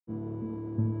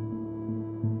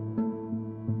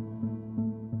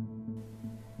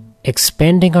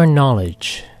Expanding our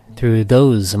knowledge through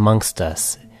those amongst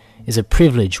us is a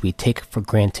privilege we take for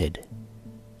granted.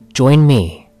 Join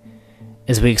me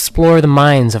as we explore the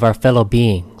minds of our fellow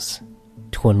beings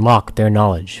to unlock their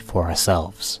knowledge for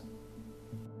ourselves.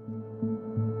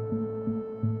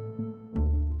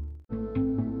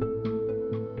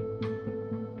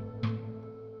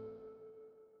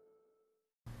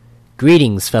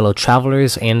 Greetings, fellow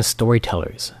travelers and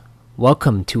storytellers.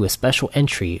 Welcome to a special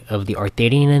entry of the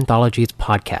Arthadian Anthologies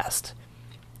podcast.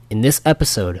 In this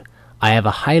episode, I have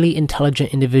a highly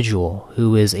intelligent individual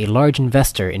who is a large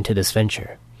investor into this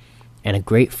venture, and a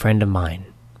great friend of mine,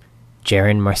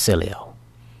 Jaron Marsilio.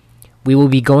 We will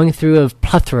be going through a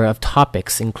plethora of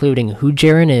topics including who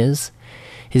Jaron is,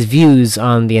 his views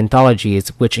on the anthologies,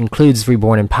 which includes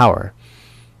Reborn in Power,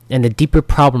 and the deeper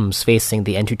problems facing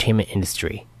the entertainment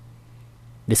industry.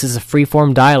 This is a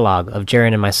free-form dialogue of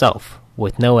Jaron and myself,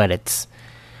 with no edits.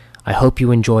 I hope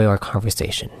you enjoy our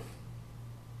conversation.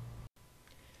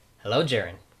 Hello,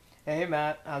 Jaron. Hey,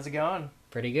 Matt. How's it going?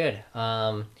 Pretty good.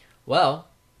 Well,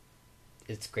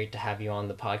 it's great to have you on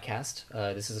the podcast.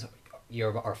 This is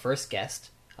our first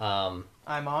guest. I'm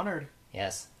honored.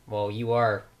 Yes. Well, you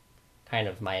are kind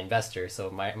of my investor, so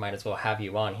might as well have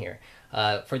you on here.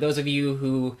 For those of you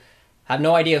who have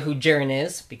no idea who Jaron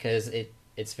is, because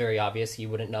it's very obvious you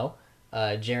wouldn't know.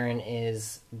 Jaron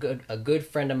is a good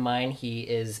friend of mine. He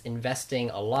is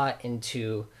investing a lot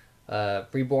into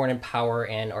Reborn in Power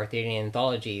and Arthadian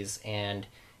Anthologies, and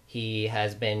he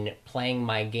has been playing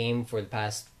my game for the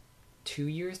past 2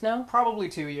 years now? Probably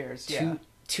 2 years, yeah.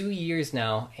 2 years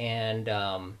now,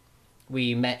 and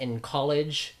we met in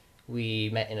college.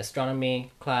 We met in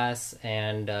astronomy class,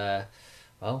 and,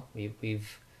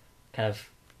 we've kind of...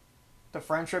 The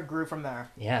friendship grew from there.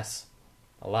 Yes.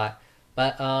 A lot,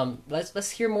 but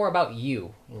let's hear more about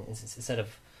you instead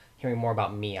of hearing more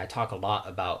about me. I talk a lot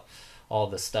about all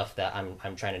the stuff that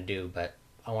I'm trying to do, but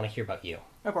I want to hear about you.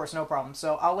 Of course, no problem.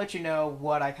 So I'll let you know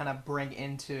what I kind of bring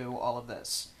into all of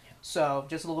this. Yeah. So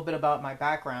just a little bit about my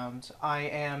background. I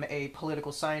am a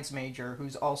political science major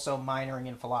who's also minoring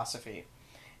in philosophy,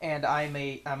 and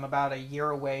I'm about a year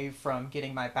away from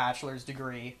getting my bachelor's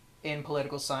degree in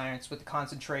political science, with the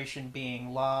concentration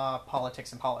being law,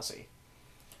 politics, and policy.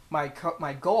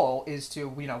 My goal is to,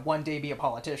 one day be a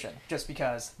politician, just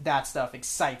because that stuff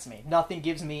excites me. Nothing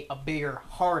gives me a bigger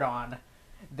hard-on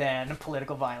than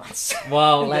political violence.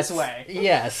 Well, this way.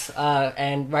 Yes,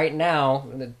 and right now,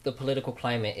 the political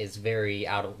climate is very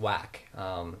out of whack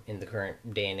in the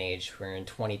current day and age. We're in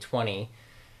 2020.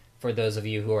 For those of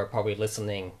you who are probably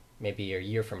listening maybe a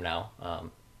year from now,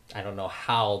 I don't know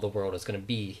how the world is going to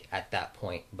be at that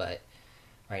point, but...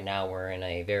 Right now, we're in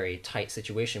a very tight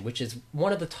situation, which is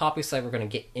one of the topics that we're going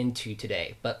to get into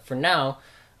today. But for now,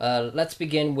 let's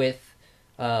begin with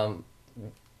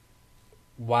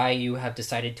why you have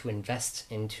decided to invest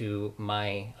into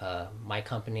my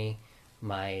company,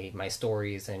 my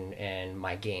stories, and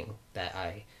my game that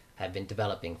I have been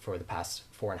developing for the past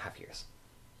 4.5 years.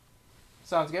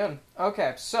 Sounds good.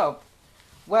 Okay, so,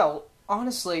 well,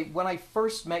 honestly, when I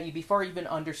first met you, before I even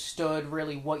understood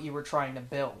really what you were trying to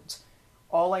build...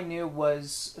 All I knew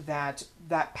was that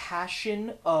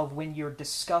passion of when you're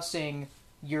discussing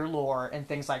your lore and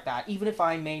things like that, even if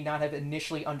I may not have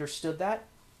initially understood that,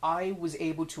 I was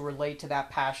able to relate to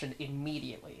that passion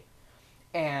immediately.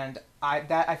 And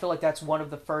I feel like that's one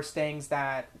of the first things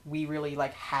that we really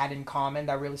had in common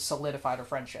that really solidified our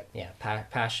friendship. Yeah,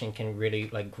 passion can really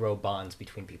grow bonds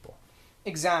between people.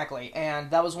 Exactly,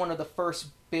 and that was one of the first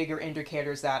bigger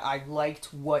indicators that I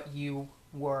liked what you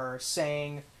were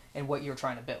saying and what you're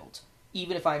trying to build,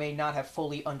 even if I may not have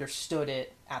fully understood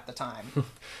it at the time.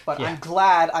 But yeah. I'm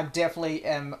glad I definitely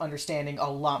am understanding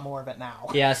a lot more of it now.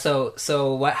 Yeah,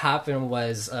 so what happened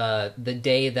was the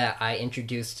day that I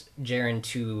introduced Jaron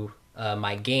to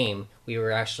my game, we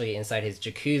were actually inside his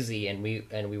jacuzzi,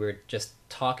 and we were just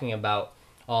talking about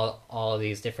all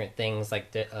these different things. I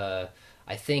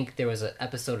think there was an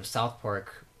episode of South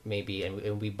Park, maybe,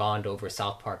 and we bond over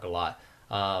South Park a lot.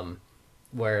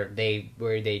 Where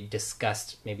they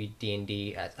discussed maybe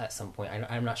D&D at some point.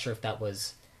 I'm not sure if that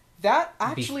was... That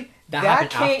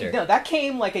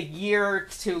came like a year or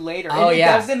two later. Oh,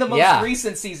 yeah. That was in the most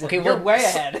recent season. Okay, you're way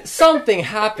ahead. Something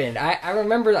happened. I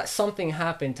remember that something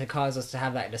happened to cause us to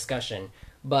have that discussion.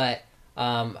 But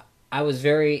I was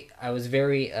very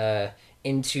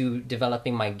into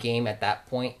developing my game at that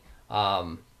point.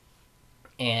 And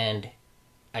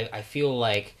I feel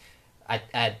like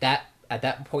at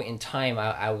that point in time,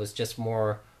 I was just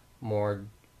more.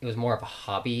 It was more of a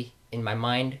hobby in my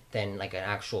mind than like an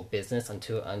actual business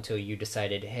until you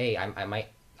decided, hey,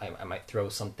 I I might throw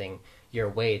something your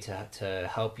way to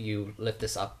help you lift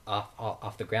this up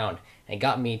off the ground. And it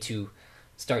got me to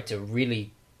start to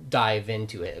really dive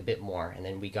into it a bit more. And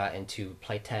then we got into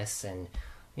playtests and,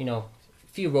 a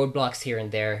few roadblocks here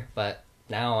and there. But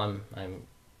now I'm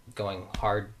going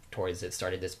hard towards it.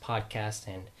 Started this podcast,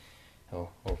 and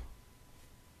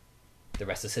the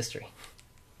rest is history.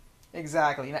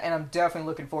 Exactly, and I'm definitely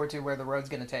looking forward to where the road's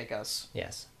going to take us.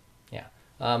 Yes, yeah.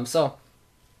 So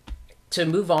to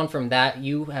move on from that,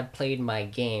 you have played my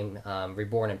game,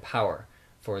 Reborn in Power,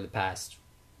 for the past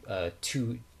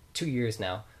 2 years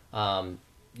now.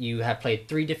 You have played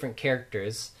 3 different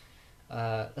characters.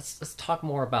 Let's talk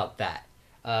more about that.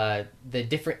 The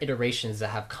different iterations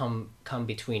that have come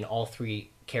between all 3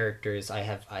 characters. I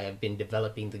have been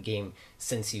developing the game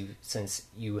since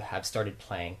you have started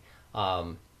playing.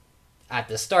 At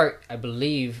the start, I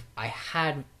believe I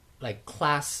had like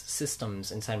class systems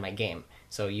inside my game.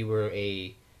 So you were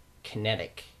a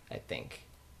kinetic, I think.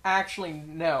 Actually,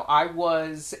 no. I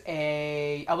was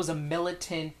a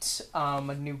militant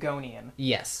Nugonian.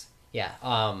 Yes. Yeah.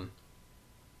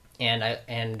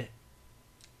 And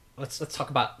let's talk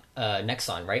about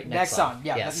Nexon, right? Nexon.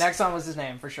 Yeah. Yes. Nexon was his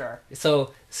name for sure.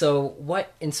 So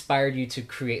what inspired you to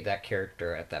create that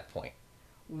character at that point?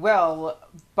 Well,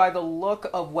 by the look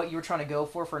of what you were trying to go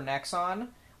for Nexon,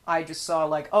 I just saw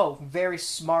like, oh, very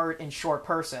smart and short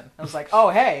person. I was like,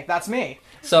 oh, hey, that's me.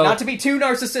 So not to be too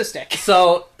narcissistic.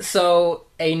 So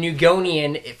a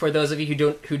Nugonian, for those of you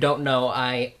who don't know,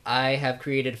 I have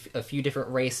created a few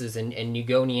different races, and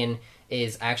Nugonian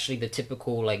is actually the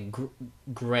typical like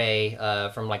gray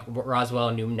from like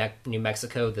Roswell, New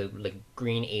Mexico, the like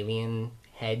green alien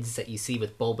heads that you see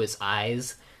with bulbous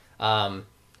eyes.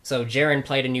 So Jaron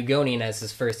played a Nugonian as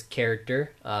his first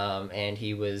character, and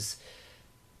he was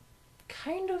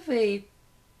kind of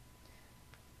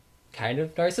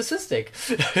narcissistic.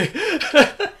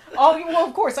 Oh, well,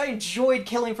 of course, I enjoyed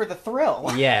killing for the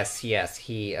thrill. Yes, he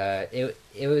it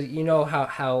was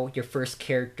how your first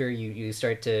character you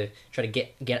start to try to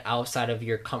get outside of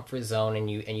your comfort zone, and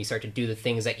you start to do the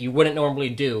things that you wouldn't normally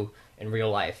do in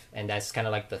real life, and that's kind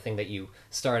of like the thing that you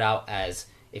start out as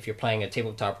if you're playing a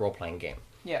tabletop role-playing game.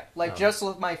 Yeah, like just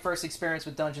with my first experience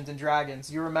with Dungeons and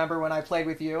Dragons. You remember when I played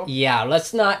with you? Yeah,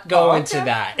 let's not go into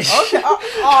that. Okay.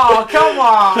 Oh,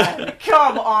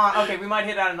 come on. Okay, we might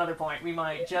hit at another point. We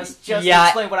might just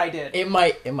explain what I did. It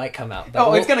might come out.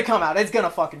 It's gonna come out. It's gonna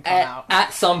fucking come out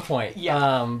at some point.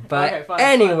 Yeah. But okay, fine,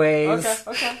 anyways.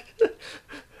 Fine.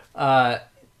 Okay.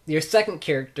 Your second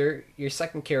character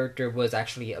was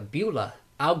actually a Beulah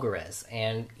Alvarez,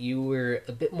 and you were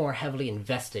a bit more heavily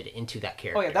invested into that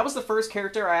character. Oh yeah, that was the first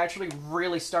character I actually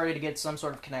really started to get some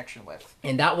sort of connection with.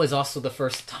 And that was also the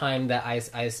first time that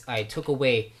I took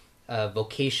away the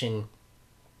vocations,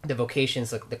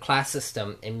 like the class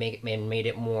system, and made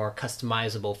it more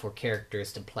customizable for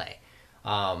characters to play.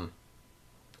 And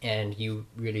you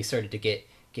really started to get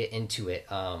into it.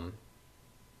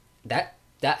 That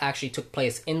actually took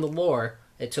place in the lore.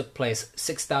 It took place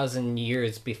 6,000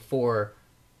 years before.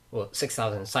 Well,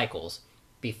 6,000 cycles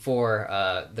before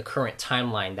the current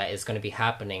timeline that is going to be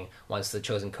happening once the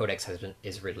Chosen Codex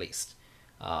is released.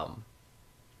 But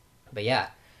yeah,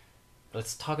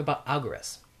 let's talk about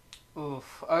Alvarez.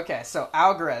 Oof. Okay, so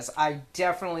Alvarez, I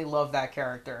definitely love that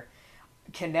character.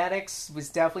 Kinetics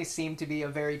definitely seemed to be a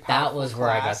very powerful That was class. where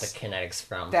I got the kinetics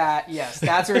from.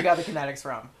 That's where we got the kinetics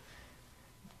from.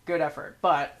 Good effort.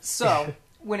 But so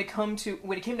when it came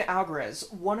to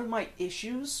Alvarez, one of my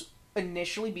issues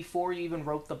initially, before you even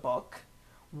wrote the book,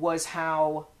 was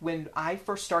how when I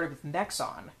first started with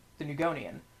Nexon, the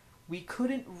Nugonian,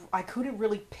 I couldn't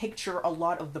really picture a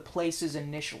lot of the places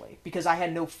initially because I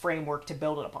had no framework to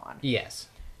build it upon. Yes.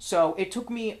 So it took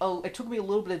me a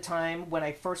little bit of time when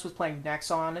I first was playing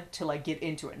Nexon to like get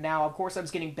into it. Now, of course, I was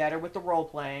getting better with the role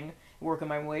playing, working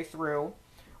my way through,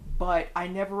 but I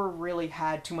never really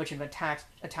had too much of an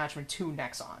attachment to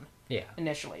Nexon. Yeah.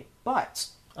 Initially, but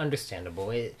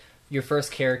understandable. Your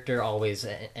first character always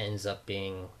ends up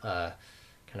being kind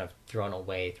of thrown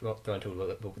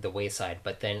to the wayside,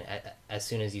 but then as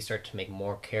soon as you start to make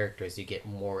more characters, you get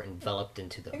more enveloped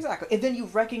into them. Exactly, and then you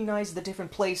recognize the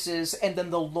different places and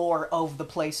then the lore of the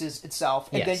places itself,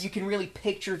 and then you can really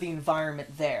picture the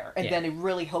environment there, and then it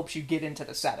really helps you get into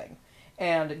the setting.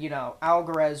 And,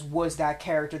 Alvarez was that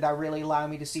character that really allowed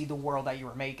me to see the world that you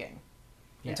were making.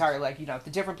 Yes. Entirely, like, the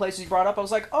different places you brought up, I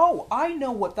was like, oh, I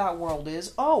know what that world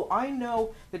is. Oh, I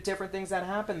know the different things that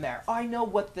happen there. I know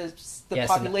what the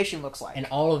population looks like. And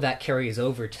all of that carries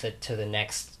over to the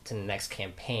next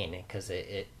campaign, because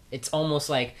it's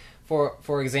almost like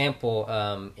for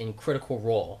example, in Critical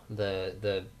Role,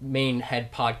 the main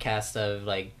head podcast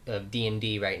of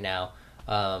D&D right now,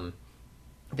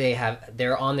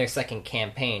 they're on their second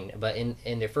campaign, but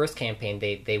in their first campaign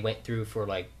they went through for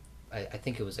like I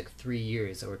think it was like 3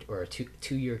 years or a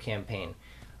 2 year campaign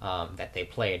that they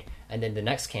played, and then the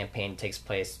next campaign takes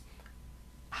place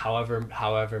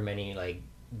however many like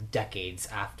decades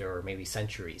after, or maybe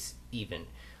centuries even,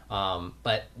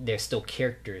 but they're still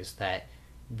characters that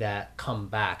come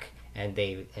back, and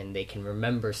they can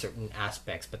remember certain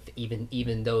aspects, but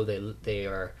even though they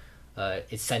are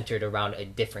it's centered around a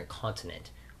different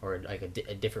continent or like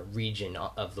a different region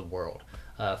of the world.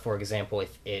 For example,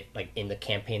 if it like in the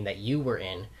campaign that you were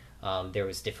in, there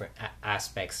was different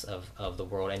aspects of the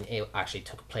world, and it actually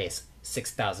took place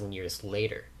 6,000 years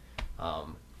later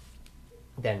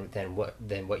than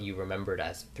what you remembered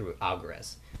as through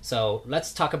Algares. So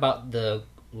let's talk about the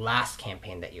last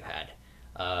campaign that you had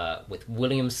with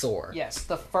William Soar. Yes,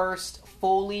 the first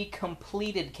fully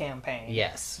completed campaign.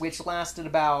 Yes, which lasted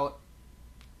about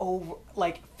over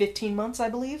like 15 months, I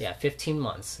believe. Yeah, 15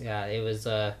 months. Yeah, it was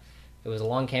a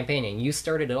long campaign, and you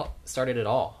started it all.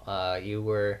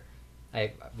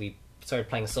 We started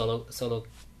playing solo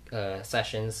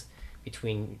sessions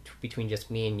between just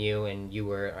me and you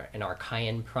were an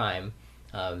Archaean Prime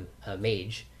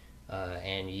mage,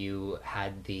 and you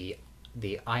had the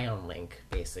Ion Link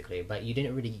basically, but you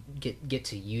didn't really get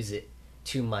to use it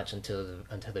too much until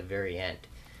the very end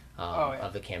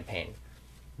of the campaign.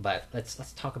 But let's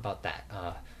talk about that.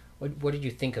 What did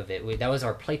you think of it? That was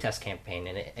our playtest campaign,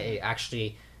 and it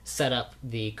actually set up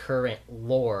the current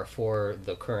lore for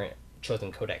the current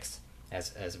Chosen Codex,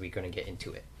 as we're going to get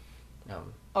into it.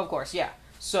 Of course, yeah.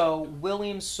 So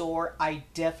William Soar, I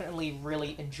definitely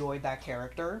really enjoyed that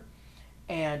character,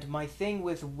 and my thing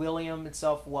with William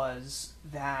itself was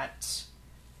that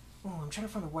I'm trying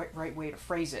to find the right way to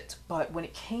phrase it, but when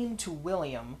it came to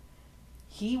William,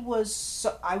 he was,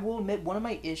 I will admit, one of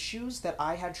my issues that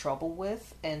I had trouble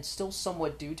with, and still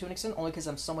somewhat do to an extent, only because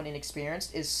I'm somewhat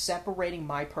inexperienced, is separating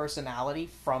my personality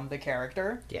from the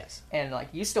character. Yes. And, like,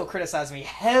 you still criticize me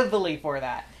heavily for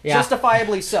that. Yeah.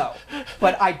 Justifiably so.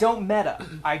 But I don't meta.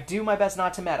 I do my best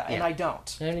not to meta, and I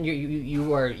don't. And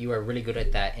you are really good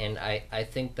at that, and I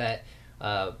think that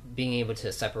being able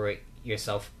to separate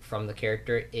yourself from the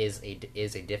character is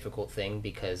a difficult thing,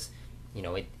 because, you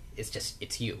know,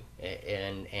 it's you,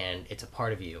 and it's a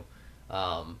part of you.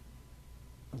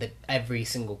 That every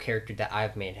single character that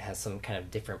I've made has some kind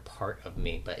of different part of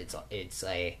me, but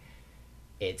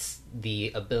it's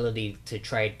the ability to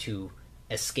try to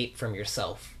escape from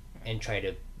yourself and try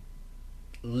to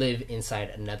live inside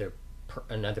another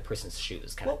person's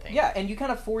shoes, kind of thing. Yeah, and you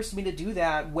kind of forced me to do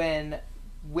that when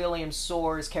William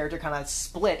Soar's character kind of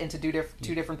split into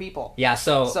two different people. Yeah,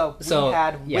 so we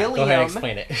had William, go ahead and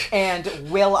explain it. And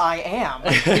Will I Am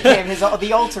became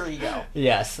the alter ego.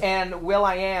 Yes. And Will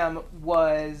I Am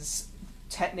was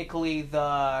technically Will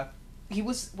I Am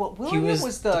was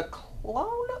the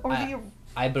clone, or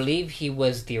I believe he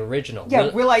was the original.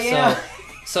 Yeah, Will I Am.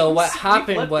 So what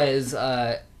happened was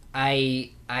I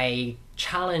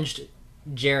challenged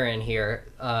Jaron here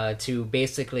to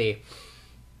basically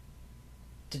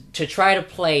to try to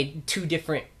play two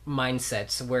different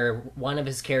mindsets, where one of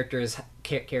his character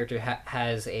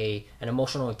has an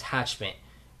emotional attachment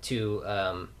to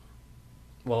a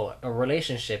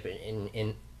relationship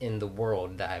in the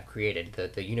world that I've created,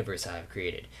 the universe that I've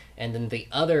created, and then the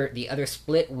other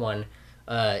split one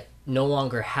no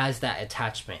longer has that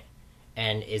attachment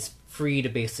and is free to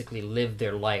basically live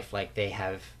their life like they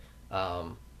have,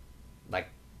 like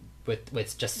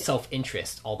with just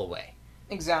self-interest all the way.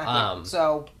 Exactly.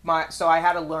 So I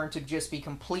had to learn to just be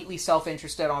completely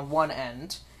self-interested on one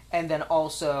end, and then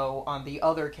also on the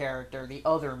other character, the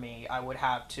other me, I would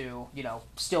have to,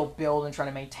 still build and try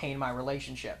to maintain my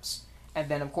relationships. And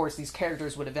then, of course, these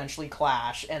characters would eventually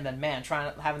clash, and then,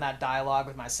 having that dialogue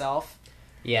with myself,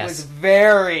 yes, was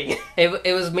very.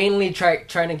 It was mainly trying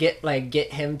to get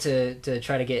him to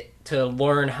try to get to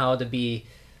learn how to be.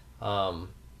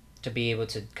 To be able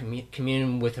to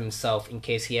commune with himself in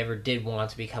case he ever did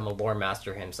want to become a lore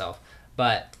master himself.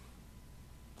 But,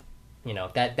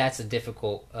 that's a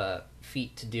difficult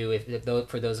feat to do.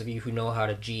 For those of you who know how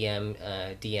to GM,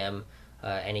 DM,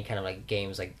 any kind of like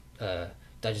games like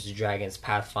Dungeons & Dragons,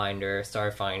 Pathfinder,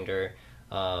 Starfinder,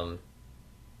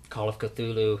 Call of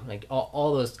Cthulhu, like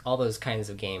all those kinds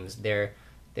of games, there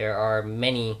are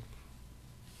many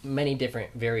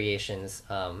different variations.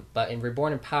 But in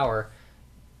Reborn in Power,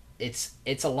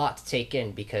 it's a lot to take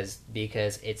in because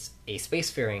it's a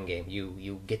spacefaring game.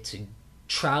 You get to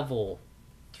travel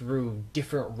through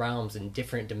different realms and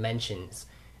different dimensions,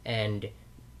 and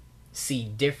see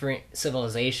different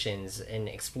civilizations and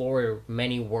explore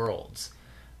many worlds.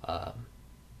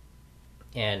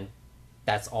 And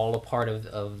that's all a part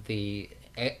of the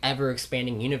ever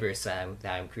expanding universe that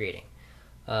I'm creating.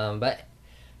 But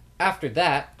after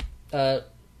that,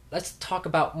 let's talk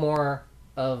about more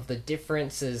of the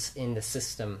differences in the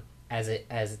system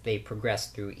as they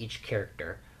progress through each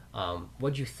character.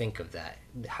 What do you think of that?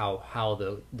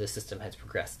 How the system has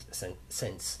progressed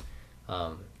since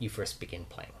you first began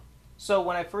playing? So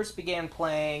when I first began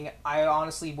playing, I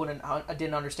honestly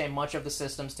didn't understand much of the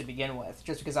systems to begin with,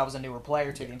 just because I was a newer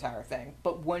player to the entire thing.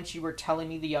 But once you were telling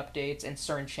me the updates and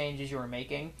certain changes you were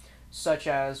making, such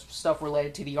as stuff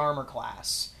related to the armor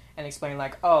class, and explaining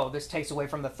like, oh, this takes away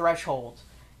from the threshold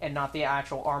and not the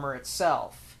actual armor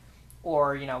itself,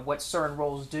 or, you know, what certain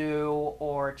roles do,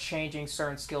 or changing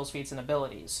certain skills, feats, and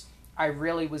abilities, I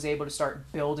really was able to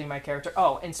start building my character.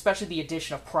 Oh, and especially the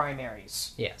addition of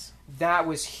primaries. Yes. That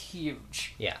was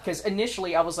huge. Yeah. Because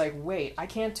initially I was like, wait, I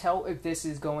can't tell if this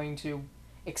is going to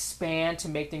expand to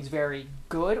make things very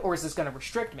good, or is this going to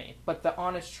restrict me? But the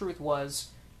honest truth was,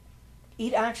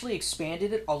 it actually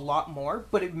expanded it a lot more,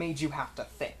 but it made you have to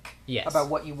think about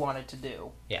what you wanted to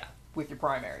do with your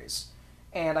primaries.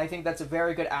 And I think that's a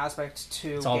very good aspect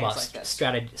to it's all games about like this.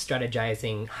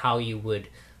 strategizing how you would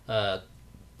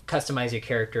customize your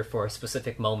character for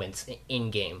specific moments in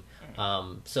game.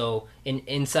 So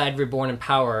inside Reborn in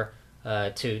Power,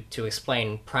 to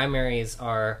explain, primaries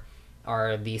are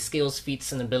the skills,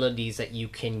 feats, and abilities that you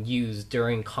can use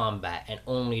during combat and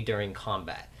only during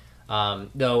combat.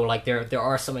 Though, like there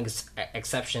are some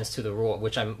exceptions to the rule,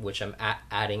 which I'm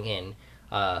adding in.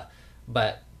 But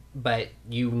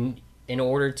you, in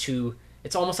order to,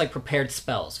 it's almost like prepared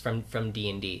spells from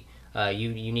D&D.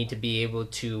 You need to be able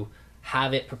to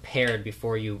have it prepared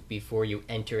before you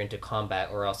enter into combat,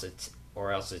 or else it's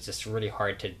just really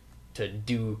hard to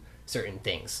do certain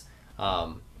things.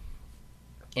 And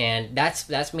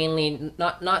that's mainly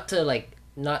not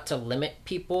to limit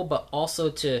people, but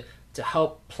also to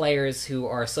help players who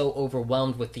are so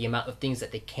overwhelmed with the amount of things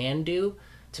that they can do,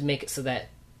 to make it so that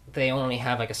they only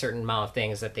have like a certain amount of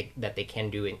things that they can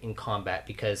do in combat.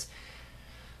 Because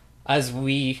as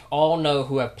we all know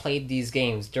who have played these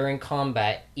games, during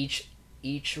combat, each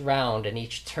round and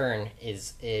each turn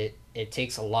it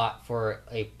takes a lot for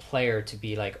a player to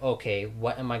be like, okay,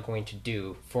 what am I going to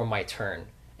do for my turn,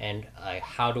 and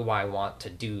how do I want to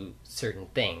do certain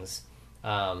things.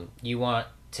 You want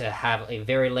to have a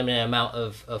very limited amount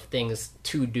of things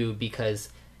to do, because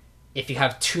if you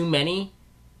have too many,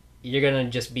 you're gonna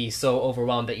just be so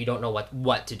overwhelmed that you don't know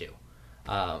what to do.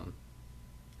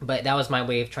 But that was my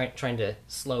way of trying to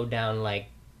slow down, like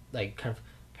kind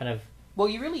of. Well,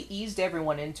 you really eased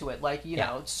everyone into it. Like, you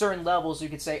know, certain levels you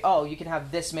could say, oh, you can have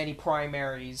this many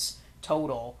primaries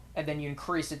total, and then you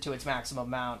increase it to its maximum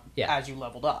amount as you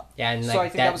leveled up. Yeah, and so I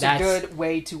think that was a good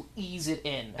way to ease it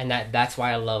in. And that's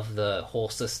why I love the whole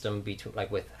system between,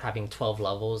 like, with having 12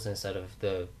 levels instead of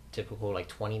the typical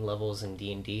 20 levels in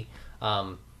D&D.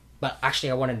 But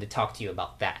actually, I wanted to talk to you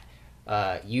about that.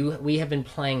 We have been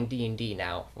playing D&D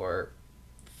now for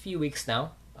a few weeks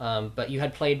now. But you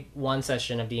had played one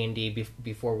session of D&D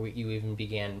before you even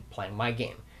began playing my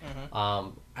game.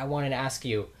 Mm-hmm. I wanted to ask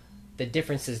you the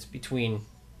differences between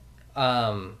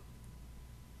the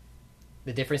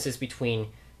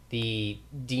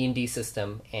D&D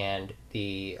system and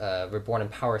the Reborn in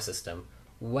Power system.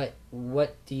 What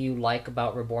do you like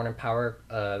about Reborn in Power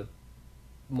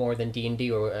more than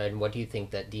D&D, and what do you think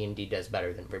that D&D does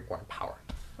better than Reborn in Power?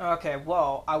 Okay,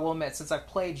 well, I will admit, since I've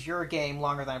played your game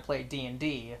longer than I played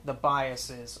D&D, the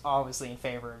bias is obviously in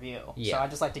favor of you. Yeah. So I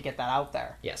just like to get that out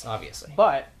there. Yes, obviously.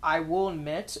 But I will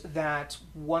admit that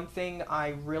one thing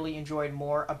I really enjoyed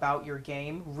more about your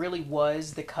game really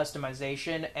was the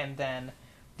customization, and then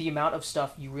the amount of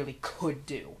stuff you really could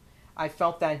do. I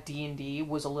felt that D&D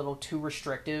was a little too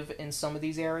restrictive in some of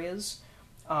these areas.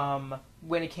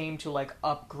 When it came to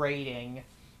upgrading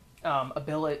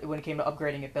when it came to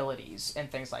upgrading abilities and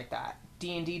things like that,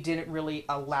 D&D didn't really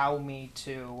allow me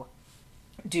to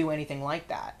do anything like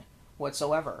that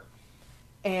whatsoever.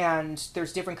 And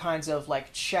there's different kinds of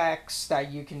checks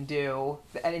that you can do,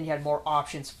 and then you had more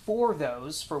options for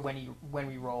those for when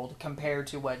we rolled compared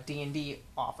to what D&D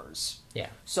offers. Yeah.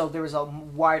 So there was a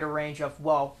wider range of,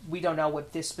 well, we don't know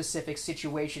what this specific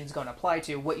situation is going to apply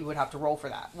to, what you would have to roll for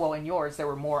that. Well, in yours there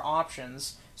were more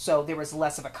options, so there was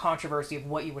less of a controversy of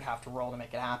what you would have to roll to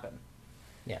make it happen.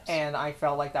 Yes. And I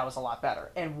felt like that was a lot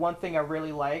better. And one thing I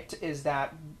really liked is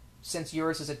that since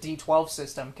yours is a D12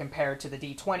 system compared to the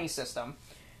D20 system,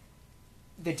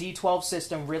 the D12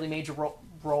 system really made your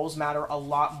rolls matter a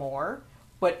lot more,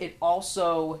 but it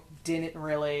also didn't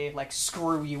really like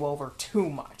screw you over too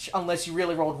much unless you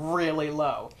really rolled really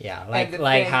low. Yeah,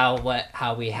 like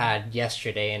how we had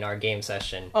yesterday in our game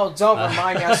session. Oh, don't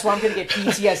remind me! I swear I'm gonna get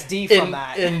PTSD from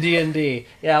that. In D&D,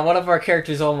 yeah, one of our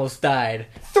characters almost died.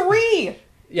 3.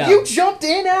 Yeah. You jumped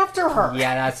in after her.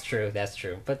 Yeah, that's true. That's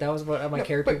true. But that was what my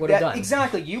character would have done.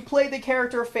 Exactly. You played the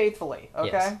character faithfully.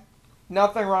 Okay. Yes.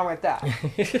 Nothing wrong with that.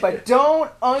 But don't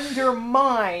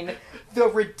undermine the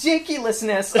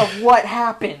ridiculousness of what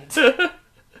happened.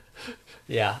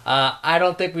 Yeah, I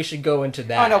don't think we should go into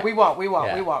that. Oh no, we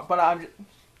won't. But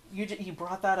you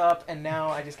brought that up, and now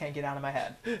I just can't get out of my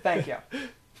head. Thank you.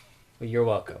 Well, you're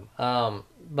welcome.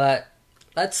 But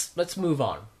let's move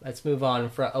on. Let's move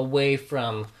on away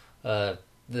from the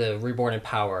Reborn in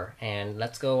Power, and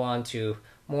let's go on to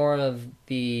more of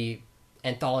the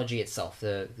anthology itself,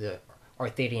 the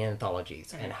Arthadian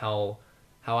anthologies, and how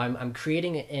I'm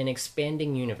creating an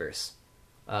expanding universe,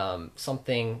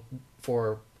 something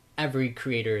for every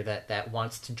creator that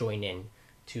wants to join in,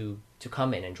 to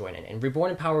come in and join in. And Reborn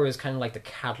in Power is kind of like the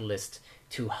catalyst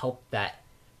to help that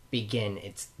begin.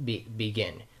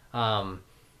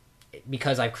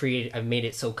 Because I've made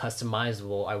it so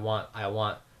customizable. I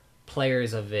want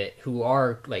players of it who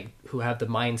have the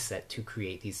mindset to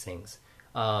create these things,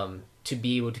 to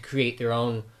be able to create their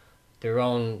own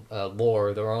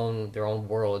lore, their own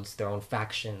worlds, their own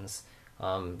factions,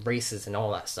 races, and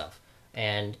all that stuff,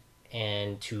 and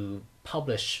to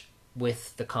publish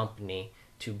with the company,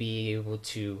 to be able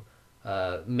to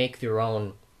make their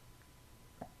own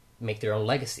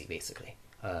legacy, basically.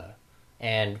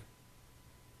 And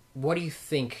what do you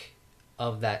think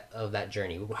of that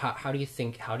journey? How do you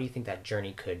think that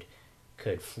journey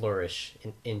could flourish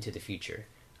into the future,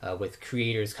 with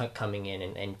creators coming in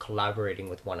and collaborating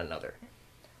with one another?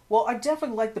 Well, I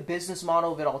definitely like the business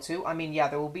model of it all too. I mean, yeah,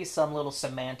 there will be some little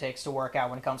semantics to work out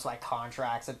when it comes to like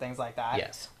contracts and things like that.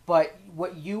 Yes. But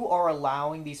what you are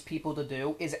allowing these people to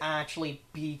do is actually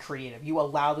be creative. You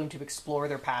allow them to explore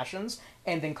their passions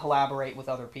and then collaborate with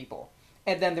other people.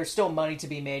 And then there's still money to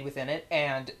be made within it,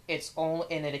 and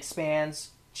it expands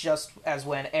just as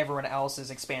when everyone else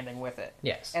is expanding with it.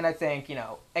 Yes. And I think,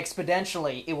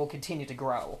 exponentially it will continue to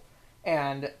grow.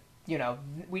 And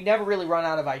we never really run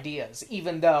out of ideas,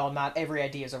 even though not every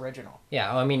idea is original.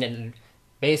 Yeah, I mean,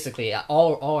 basically,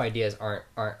 all ideas aren't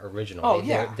original. Oh,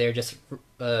 yeah. They're just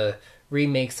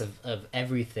remakes of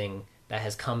everything that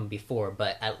has come before,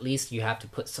 but at least you have to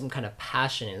put some kind of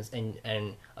passion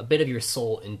and a bit of your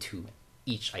soul into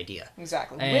each idea.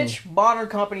 Exactly. Which modern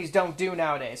companies don't do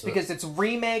nowadays, because it's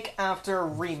remake after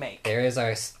remake. There is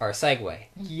our segue.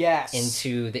 Yes.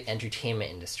 Into the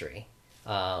entertainment industry.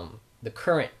 The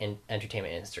current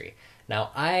entertainment industry.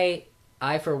 Now, I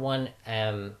for one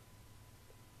I'm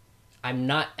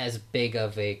not as big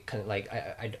of a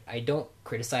I don't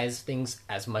criticize things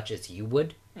as much as you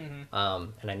would, and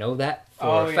I know that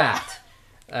for a fact.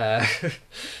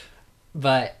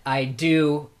 But I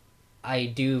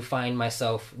do find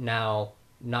myself now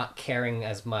not caring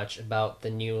as much about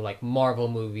the new Marvel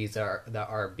movies that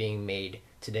are being made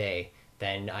today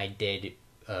than I did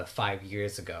 5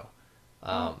 years ago.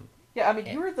 Yeah, I mean,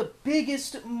 you're the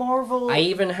biggest Marvel... I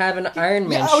even have an Iron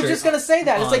Man shirt. I was just going to say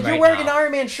that. It's like you're wearing an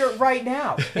Iron Man shirt right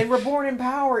now. And Reborn in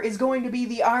Power is going to be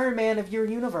the Iron Man of your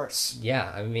universe.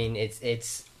 Yeah, I mean,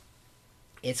 it's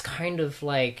kind of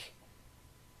like...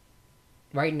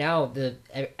 Right now,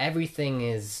 everything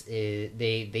is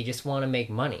they just want to make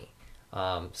money.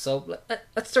 So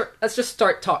let's just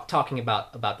start talking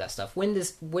about that stuff. When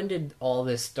did all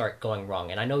this start going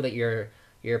wrong? And I know that you're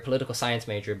a political science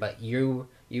major, but you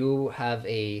have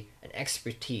an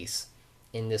expertise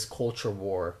in this culture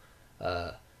war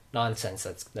nonsense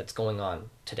that's going on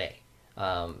today.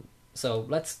 So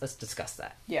let's discuss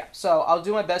that. Yeah, so I'll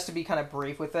do my best to be kind of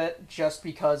brief with it, just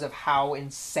because of how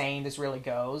insane this really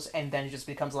goes, and then it just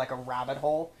becomes like a rabbit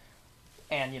hole.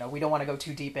 And, we don't want to go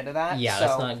too deep into that. Yeah, so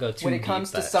let's not go too deep. When it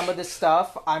comes to some of this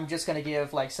stuff, I'm just going to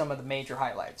give some of the major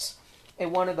highlights.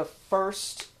 And one of the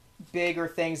first bigger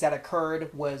things that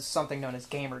occurred was something known as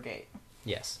Gamergate.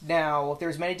 Yes. Now,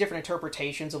 there's many different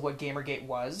interpretations of what Gamergate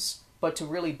was, but to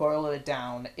really boil it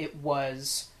down, it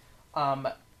was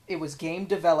game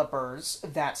developers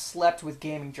that slept with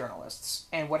gaming journalists.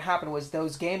 And what happened was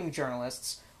those gaming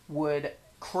journalists would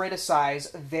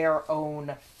criticize their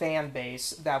own fan base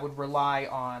that would rely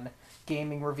on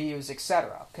gaming reviews,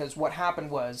 etc. Because what happened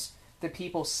was the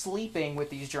people sleeping with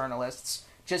these journalists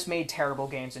just made terrible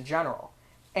games in general.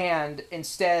 And and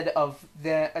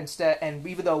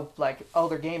even though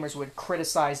other gamers would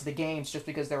criticize the games just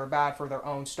because they were bad for their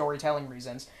own storytelling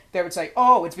reasons, they would say,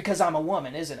 "Oh, it's because I'm a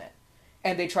woman, isn't it?"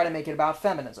 And they try to make it about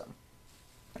feminism.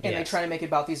 And they try to make it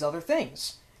about these other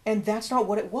things. And that's not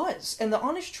what it was. And the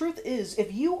honest truth is,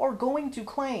 if you are going to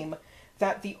claim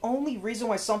that the only reason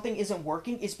why something isn't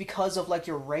working is because of, like,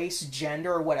 your race,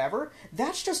 gender, or whatever,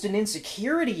 that's just an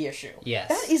insecurity issue. Yes.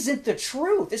 That isn't the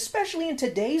truth, especially in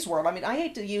today's world. I mean, I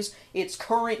hate to use its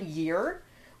current year,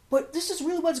 but this is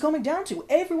really what it's coming down to.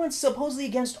 Everyone's supposedly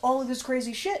against all of this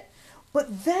crazy shit.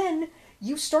 But then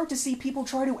you start to see people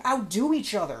try to outdo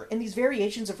each other in these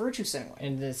variations of virtue signaling.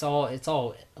 And it's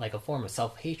all like a form of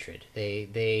self-hatred.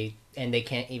 They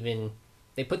can't even...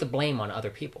 They put the blame on other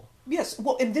people. Yes,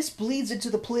 well, and this bleeds into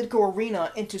the political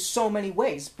arena into so many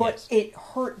ways, but it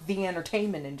hurt the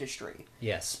entertainment industry.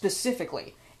 Yes.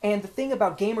 Specifically. And the thing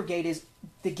about Gamergate is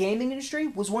the gaming industry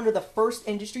was one of the first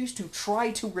industries to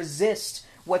try to resist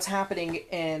what's happening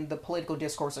in the political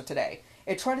discourse of today.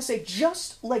 It tried to say,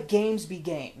 just let games be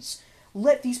games.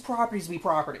 Let these properties be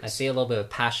properties. I see a little bit of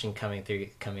passion coming through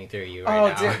you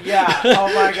right now. Dude, yeah.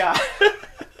 Oh my god.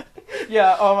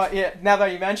 Yeah. Oh my. Yeah. Now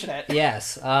that you mention it.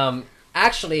 Yes.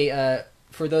 Actually,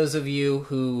 for those of you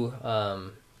who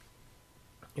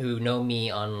know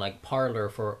me on, like, Parler,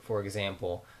 for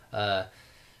example,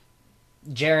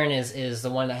 Jaron is the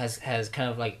one that has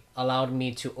kind of, like, allowed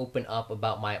me to open up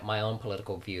about my own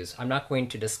political views. I'm not going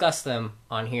to discuss them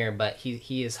on here, but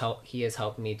he has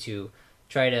helped me to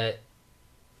try to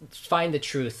find the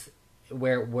truth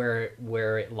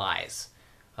where it lies.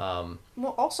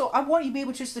 Well, also, I want you to be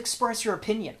able to just express your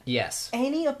opinion. Yes.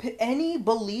 Any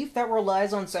belief that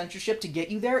relies on censorship to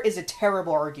get you there is a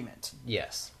terrible argument.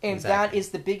 Yes. And exactly. that is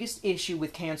the biggest issue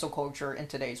with cancel culture in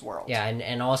today's world. Yeah,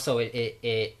 and also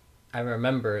it I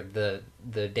remember the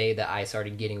day that I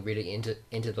started getting really into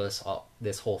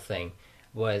this whole thing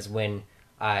was when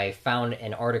I found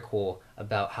an article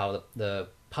about how the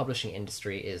publishing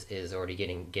industry is already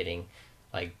getting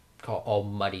like all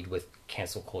muddied with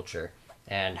cancel culture.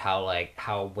 And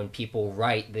how when people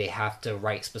write, they have to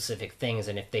write specific things,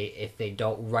 and if they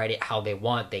don't write it how they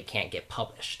want, they can't get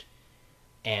published.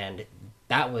 And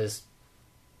that was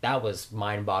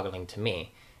mind-boggling to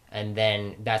me. And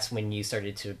then that's when you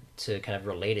started to kind of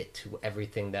relate it to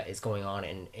everything that is going on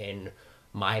in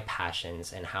my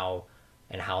passions and how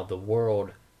the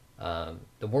world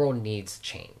needs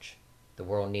change. The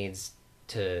world needs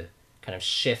to kind of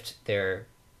shift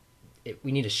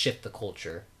we need to shift the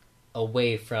culture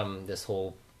away from this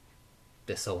whole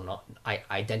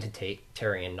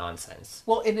identitarian nonsense.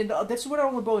 Well, and that's what it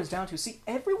all boils down to. See,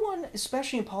 everyone,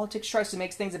 especially in politics, tries to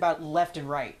make things about left and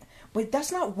right. But that's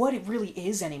not what it really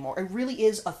is anymore. It really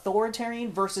is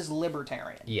authoritarian versus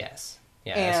libertarian. Yes.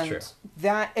 Yeah, and that's true.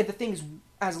 And the thing is,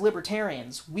 as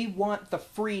libertarians, we want the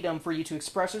freedom for you to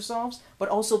express yourselves, but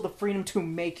also the freedom to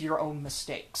make your own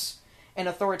mistakes. And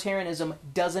authoritarianism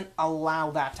doesn't allow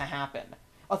that to happen.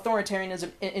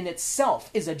 Authoritarianism in itself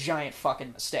is a giant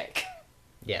fucking mistake.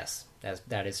 Yes,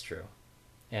 that is true.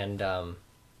 And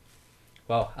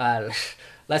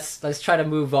let's try to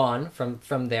move on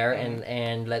from there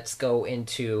and let's go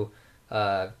into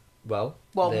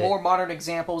more modern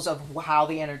examples of how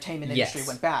the entertainment industry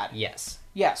went bad. Yes.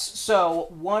 Yes. So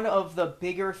one of the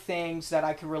bigger things that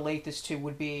I could relate this to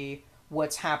would be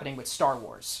what's happening with Star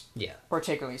Wars. Yeah.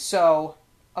 Particularly. So,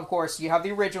 of course, you have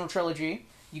the original trilogy.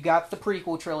 You got the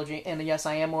prequel trilogy, and yes,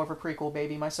 I am more of a prequel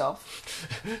baby myself.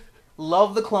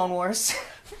 Love the Clone Wars.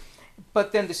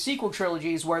 But then the sequel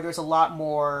trilogy is where there's a lot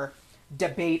more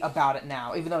debate about it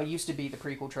now, even though it used to be the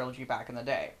prequel trilogy back in the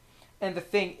day. And the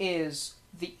thing is,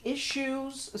 the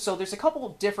issues... So there's a couple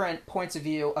of different points of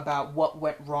view about what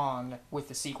went wrong with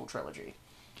the sequel trilogy.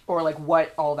 Or, like,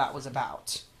 what all that was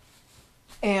about.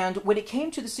 And when it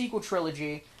came to the sequel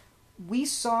trilogy... We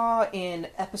saw in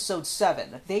episode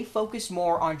 7, they focused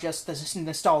more on just the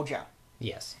nostalgia.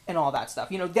 Yes. And all that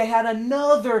stuff. You know, they had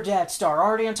another Death Star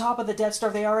already on top of the Death Star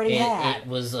they already had. It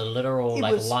was a literal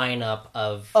lineup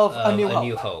of A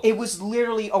New Hope. It was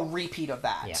literally a repeat of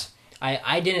that. Yeah.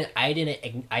 I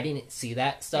didn't see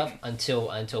that stuff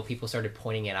until people started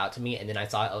pointing it out to me, and then I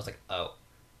saw it. I was like, oh,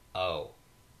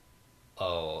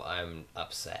 I'm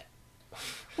upset.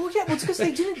 Well, yeah, it's because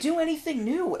they didn't do anything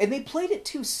new, and they played it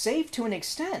too safe to an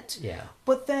extent. Yeah.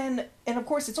 But then, and of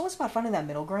course, it's always about finding that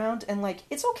middle ground, and, like,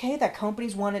 it's okay that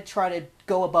companies want to try to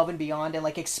go above and beyond and,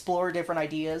 like, explore different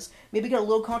ideas, maybe get a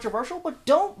little controversial, but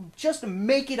don't just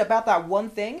make it about that one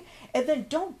thing, and then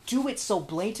don't do it so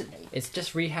blatantly. It's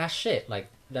just rehash shit. Like,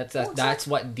 that's what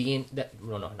not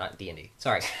D&D.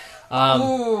 Sorry.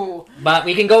 But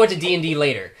we can go into D&D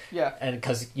later. Yeah. And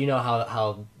because you know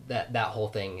how that whole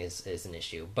thing is an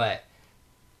issue. But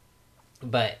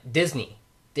Disney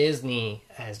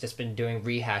has just been doing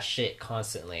rehash shit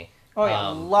constantly. Oh yeah,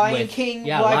 Lion King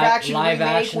live action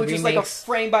remake, which is like a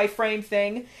frame by frame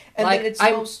thing, and like,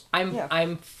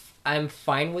 then I'm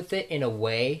fine with it in a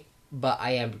way, but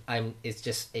it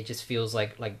just feels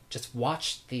like just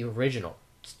watch the original.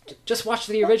 Just watch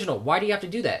the original. Why do you have to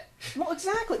do that? Well,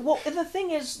 exactly. Well, and the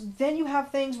thing is, then you have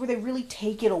things where they really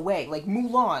take it away. Like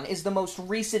Mulan is the most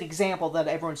recent example that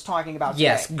everyone's talking about today.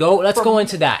 Yes, let's go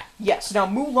into that. Yes. Now,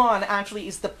 Mulan actually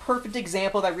is the perfect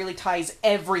example that really ties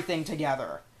everything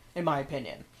together, in my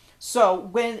opinion.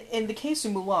 So, in the case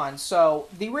of Mulan, so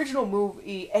the original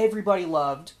movie everybody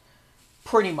loved,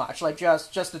 pretty much, like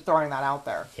just throwing that out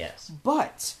there. Yes.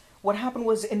 But what happened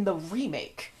was in the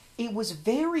remake, it was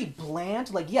very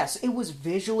bland. Like, yes, it was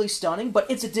visually stunning, but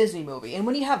it's a Disney movie. And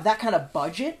when you have that kind of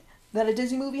budget that a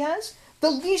Disney movie has,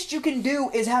 the least you can do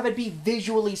is have it be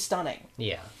visually stunning.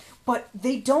 Yeah. But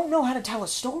they don't know how to tell a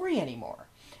story anymore.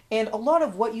 And a lot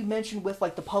of what you mentioned with,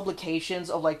 like, the publications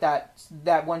of, like,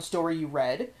 that one story you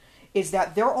read is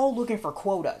that they're all looking for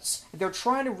quotas. They're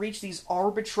trying to reach these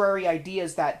arbitrary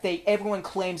ideas that everyone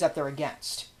claims that they're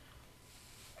against.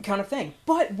 Kind of thing.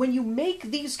 But when you make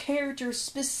these characters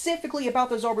specifically about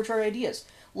those arbitrary ideas,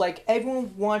 like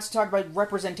everyone wants to talk about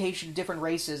representation of different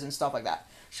races and stuff like that.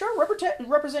 Sure,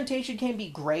 representation can be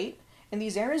great in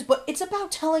these areas, but it's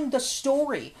about telling the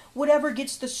story. Whatever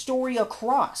gets the story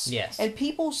across. Yes. And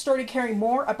people started caring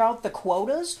more about the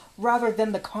quotas rather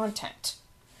than the content.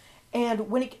 And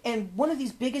one of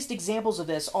these biggest examples of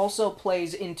this also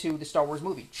plays into the Star Wars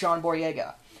movie. John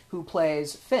Boyega, who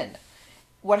plays Finn.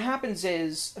 What happens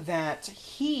is that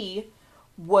he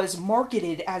was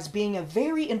marketed as being a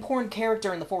very important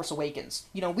character in The Force Awakens.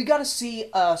 You know, we got to see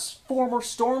a former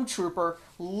stormtrooper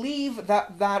leave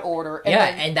that order.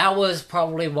 And that was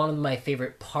probably one of my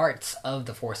favorite parts of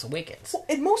The Force Awakens. Well,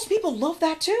 and most people love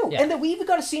that too. Yeah. And then we even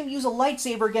got to see him use a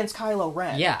lightsaber against Kylo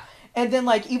Ren. Yeah. And then,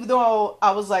 like, even though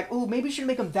I was like, ooh, maybe we should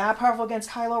make him that powerful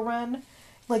against Kylo Ren,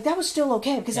 like, that was still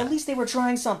okay, because at least they were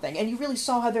trying something, and you really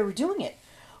saw how they were doing it.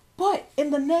 But in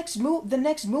the next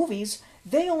movies,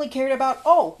 they only cared about,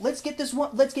 let's get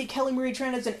Kelly Marie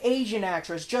Tran as an Asian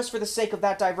actress just for the sake of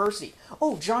that diversity.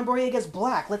 Oh, John Boyega's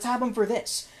black, let's have him for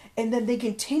this. And then they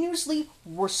continuously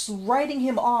were writing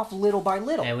him off little by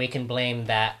little. And we can blame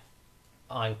that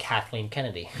on Kathleen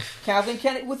Kennedy. Kathleen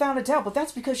Kennedy, without a doubt, but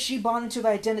that's because she bought into the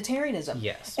identitarianism.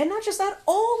 Yes. And not just that,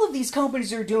 all of these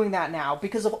companies are doing that now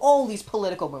because of all these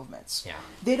political movements. Yeah.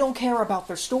 They don't care about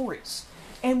their stories.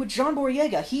 And with John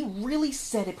Boyega, he really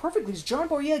said it perfectly. John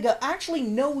Boyega actually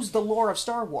knows the lore of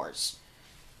Star Wars.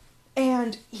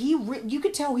 And you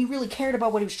could tell he really cared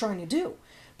about what he was trying to do.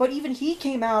 But even he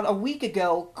came out a week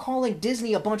ago calling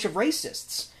Disney a bunch of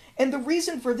racists. And the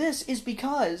reason for this is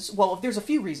because, well, there's a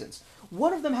few reasons.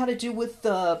 One of them had to do with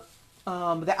the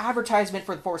advertisement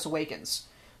for The Force Awakens.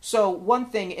 So one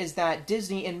thing is that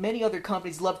Disney and many other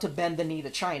companies love to bend the knee to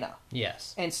China.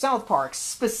 Yes. And South Park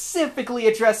specifically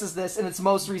addresses this in its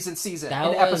most recent season,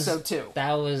 episode 2.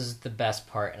 That was the best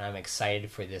part, and I'm excited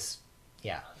for this.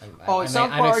 Yeah. South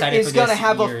Park is going to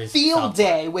have a field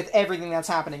day with everything that's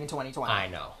happening in 2020. I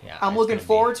know, yeah. I'm looking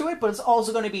forward to it, but it's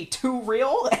also going to be too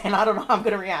real, and I don't know how I'm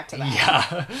going to react to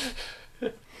that.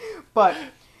 Yeah. But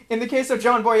in the case of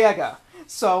John Boyega,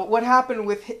 so what happened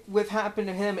happened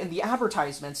to him in the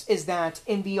advertisements is that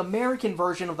in the American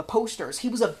version of the posters, he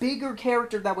was a bigger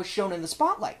character that was shown in the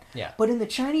spotlight. Yeah. But in the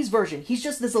Chinese version, he's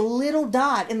just this little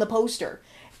dot in the poster.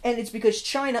 And it's because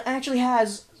China actually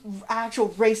has actual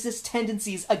racist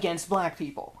tendencies against black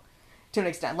people. To an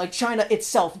extent. Like China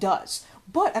itself does.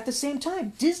 But at the same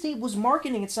time, Disney was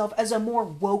marketing itself as a more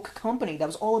woke company that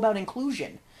was all about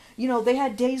inclusion. You know, they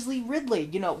had Daisy Ridley,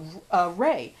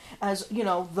 Rey, as,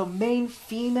 the main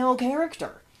female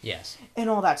character. Yes. And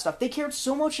all that stuff. They cared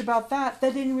so much about that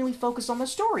they didn't really focus on the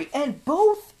story. And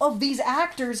both of these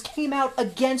actors came out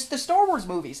against the Star Wars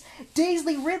movies.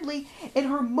 Daisy Ridley, in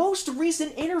her most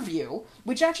recent interview,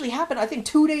 which actually happened, I think,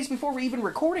 2 days before we're even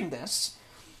recording this,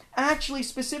 actually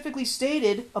specifically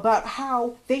stated about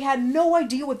how they had no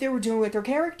idea what they were doing with their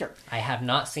character. I have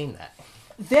not seen that.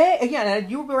 Again,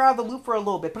 you were out of the loop for a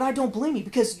little bit, but I don't blame you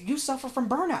because you suffer from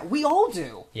burnout. We all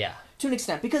do. Yeah. To an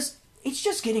extent, because it's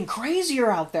just getting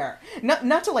crazier out there. Not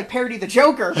to, parody the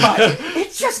Joker, but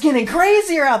it's just getting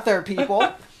crazier out there,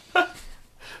 people.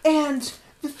 And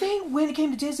the thing when it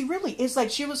came to Daisy Ridley is,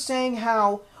 she was saying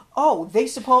how,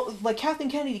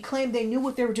 Kathleen Kennedy claimed they knew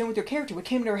what they were doing with their character, what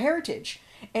came to her heritage.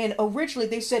 And originally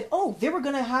they said, they were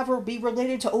going to have her be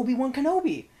related to Obi-Wan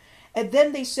Kenobi. And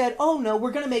then they said, no,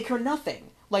 we're going to make her nothing.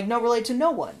 Not related to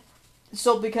no one.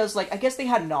 So, because, I guess they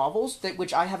had novels,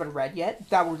 which I haven't read yet,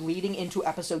 that were leading into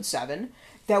Episode 7,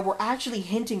 that were actually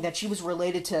hinting that she was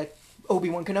related to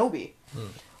Obi-Wan Kenobi.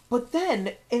 But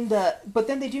then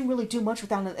they didn't really do much with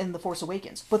that in The Force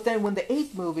Awakens. But then when the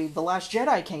 8th movie, The Last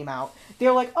Jedi, came out,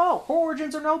 they're like, oh, her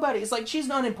origins are nobody. It's like, she's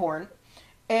not important.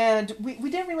 And we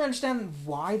didn't really understand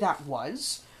why that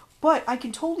was. But I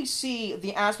can totally see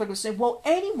the aspect of saying, well,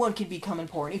 anyone can become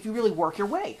important if you really work your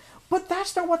way. But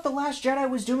that's not what The Last Jedi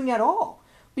was doing at all.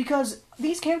 Because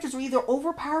these characters were either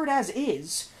overpowered as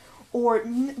is, or,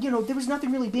 there was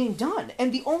nothing really being done.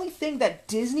 And the only thing that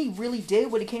Disney really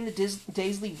did when it came to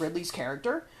Daisy Ridley's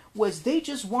character was they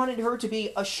just wanted her to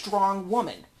be a strong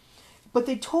woman. But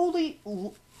they totally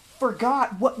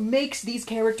forgot what makes these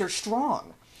characters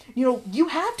strong. You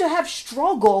have to have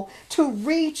struggle to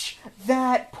reach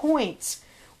that point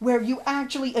where you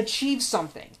actually achieve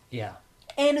something. Yeah.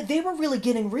 And they were really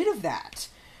getting rid of that.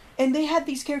 And they had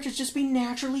these characters just be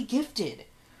naturally gifted.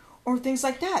 Or things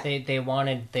like that. They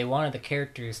wanted the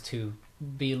characters to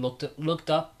be looked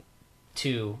up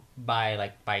to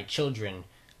by children,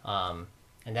 and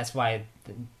that's why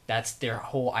that's their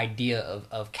whole idea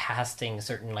of casting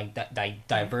certain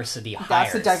diversity hires.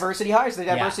 That's the diversity hires, the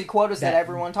diversity quotas that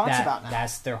everyone talks about now.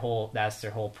 That's their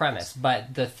whole premise.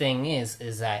 But the thing is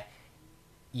that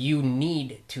you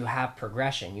need to have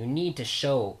progression. You need to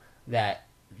show that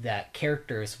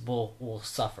characters will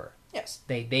suffer. Yes.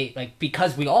 They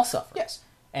because we all suffer. Yes.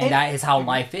 And that is how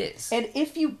life is. And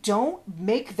if you don't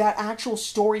make that actual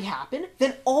story happen,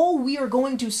 then all we are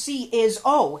going to see is,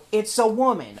 oh, it's a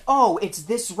woman. Oh, it's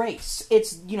this race.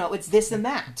 It's, it's this and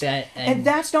that. And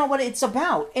that's not what it's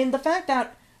about. And the fact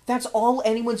that that's all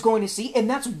anyone's going to see, and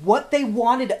that's what they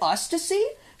wanted us to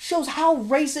see, shows how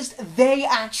racist they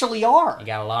actually are. You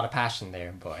got a lot of passion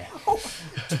there, boy. Oh,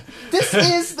 this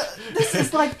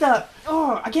is like I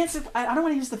don't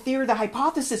want to use the theory, the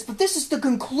hypothesis, but this is the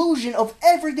conclusion of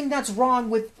everything that's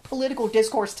wrong with political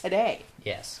discourse today.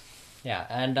 Yes. Yeah,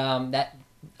 and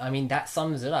that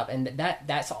sums it up, and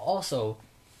that's also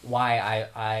why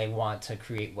I want to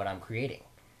create what I'm creating.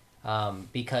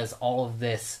 Because all of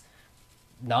this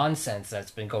nonsense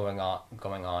that's been going on,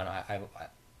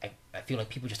 I feel like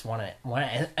people just want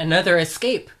another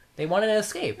escape. They want an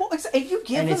escape. Well, if you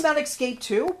give them that escape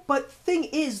too, but thing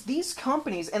is, these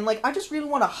companies, and I just really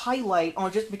want to highlight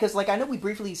on, just because I know we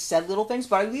briefly said little things,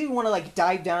 but I really want to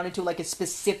dive down into a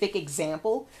specific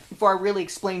example before I really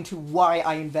explain to why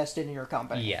I invested in your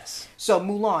company. Yes. So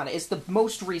Mulan is the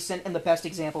most recent and the best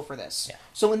example for this. Yeah.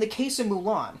 So in the case of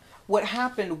Mulan, what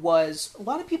happened was a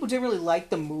lot of people didn't really like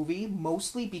the movie,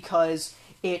 mostly because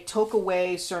it took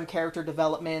away certain character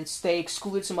developments. They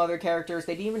excluded some other characters.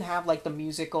 They didn't even have the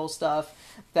musical stuff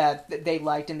that they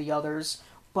liked in the others.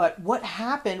 But what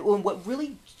happened, and what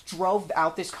really drove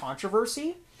out this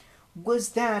controversy, was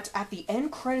that at the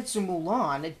end credits of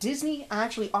Mulan, Disney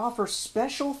actually offers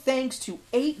special thanks to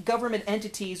 8 government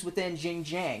entities within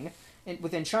Xinjiang,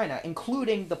 within China,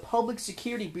 including the Public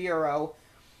Security Bureau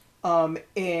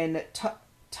in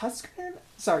Tuskpan,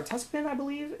 I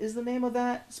believe, is the name of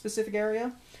that specific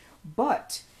area.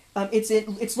 But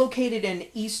it's located in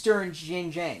eastern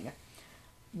Xinjiang,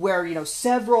 where,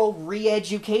 several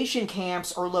re-education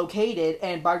camps are located,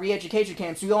 and by re-education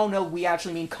camps, we all know we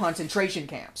actually mean concentration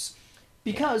camps.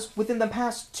 Because within the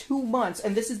past 2 months,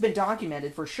 and this has been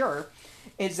documented for sure,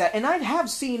 is that, and I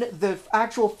have seen the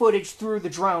actual footage through the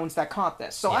drones that caught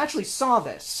this, so I actually saw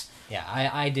this. Yeah,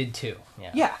 I did too.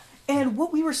 Yeah. And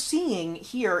what we were seeing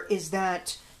here is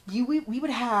that we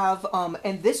would have,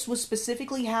 and this was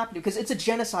specifically happening because it's a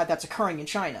genocide that's occurring in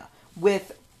China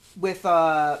with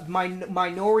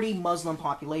minority Muslim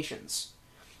populations.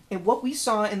 And what we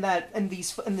saw in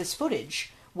this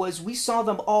footage was we saw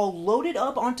them all loaded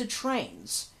up onto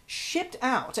trains, shipped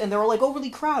out, and they were overly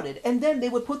crowded. And then they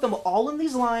would put them all in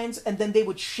these lines, and then they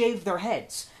would shave their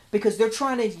heads because they're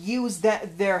trying to use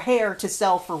their hair to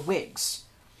sell for wigs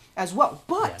as well.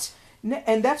 But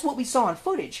and that's what we saw in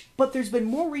footage. But there's been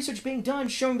more research being done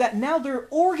showing that now they're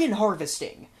organ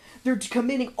harvesting. They're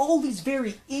committing all these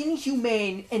very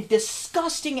inhumane and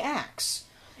disgusting acts.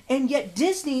 And yet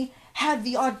Disney had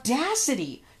the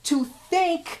audacity to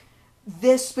thank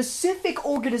this specific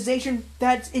organization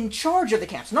that's in charge of the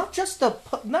camps, not just the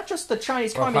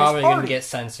Chinese Communist Party. We're probably going to get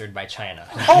censored by China.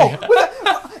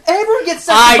 Everyone gets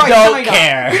censored by China. I don't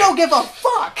care. We don't give a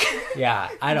fuck. Yeah,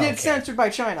 I don't care. Get censored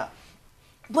by China.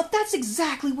 But that's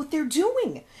exactly what they're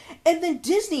doing. And then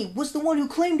Disney was the one who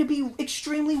claimed to be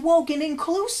extremely woke and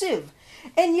inclusive.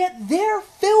 And yet they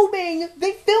film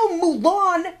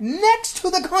Mulan next to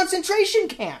the concentration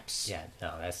camps. Yeah,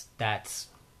 no,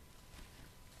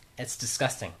 it's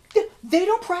disgusting. They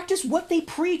don't practice what they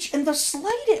preach in the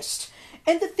slightest.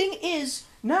 And the thing is,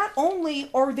 not only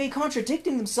are they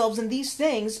contradicting themselves in these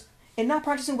things and not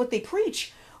practicing what they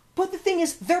preach, But the thing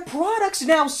is, their products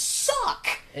now suck.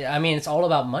 I mean, it's all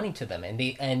about money to them,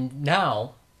 and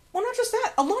now. Well, not just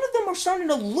that. A lot of them are starting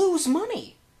to lose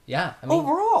money. Yeah, I mean,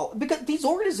 overall, because these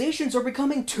organizations are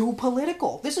becoming too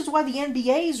political. This is why the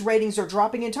NBA's ratings are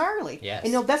dropping entirely. Yes.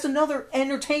 And that's another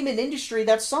entertainment industry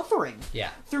that's suffering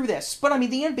through this. But I mean,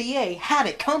 the NBA had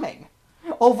it coming.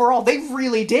 Overall, they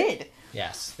really did.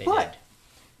 Yes, they but did.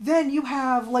 Then you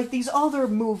have like these other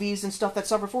movies and stuff that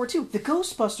suffer for it too. The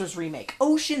Ghostbusters remake,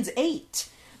 Ocean's 8,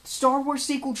 Star Wars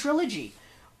sequel trilogy.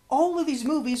 All of these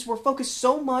movies were focused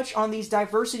so much on these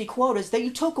diversity quotas that you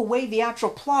took away the actual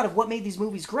plot of what made these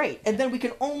movies great. And then we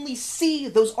can only see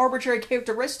those arbitrary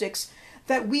characteristics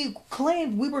that we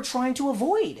claimed we were trying to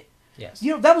avoid. Yes.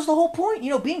 That was the whole point,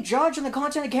 being judged on the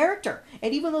content of character.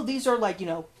 And even though these are like,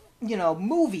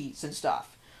 movies and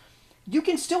stuff, you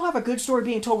can still have a good story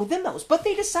being told within those. But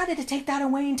they decided to take that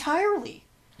away entirely.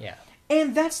 Yeah.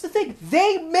 And that's the thing.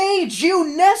 They made you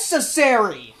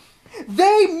necessary.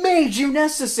 They made you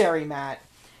necessary, Matt.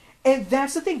 And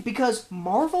that's the thing, because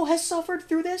Marvel has suffered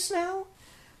through this now.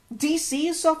 DC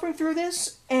is suffering through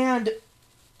this. And,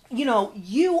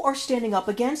 you are standing up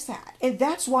against that. And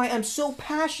that's why I'm so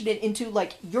passionate into,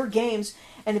 like, your games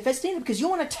and investing in it, because you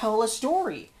want to tell a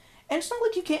story. And it's not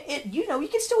like you can't, you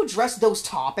can still address those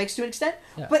topics to an extent.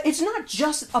 Yeah. But it's not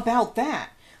just about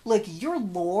that. Like, your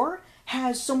lore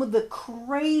has some of the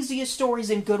craziest stories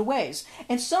in good ways.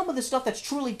 And some of the stuff that's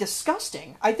truly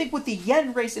disgusting, I think with the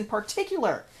Yen race in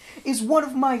particular, is one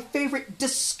of my favorite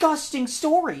disgusting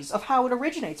stories of how it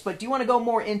originates. But do you want to go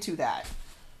more into that?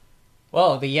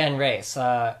 Well, the Yen race,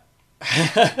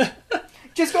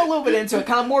 Just go a little bit into it,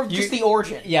 kind of more of just the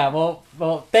origin. Yeah,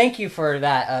 well, thank you for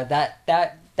that.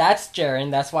 That's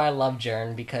Jaron. That's why I love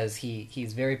Jaron, because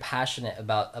he's very passionate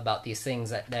about these things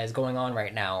that is going on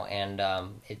right now, and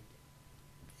it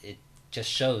just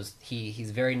shows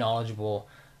he's very knowledgeable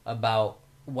about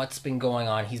what's been going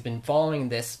on. He's been following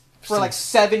this for like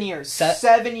 7 years.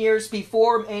 7 years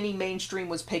before any mainstream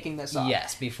was picking this up.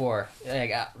 Yes, before.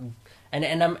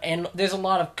 And there's a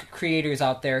lot of creators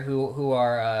out there who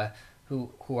are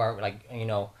like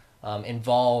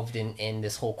involved in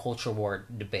this whole culture war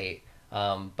debate.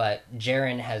 But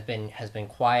Jaron has been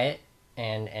quiet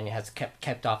and has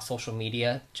kept off social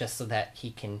media just so that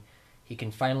he can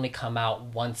finally come out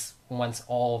once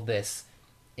all of this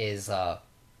is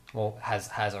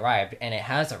has arrived, and it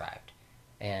has arrived.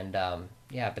 And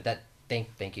but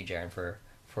thank you, Jaron,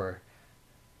 for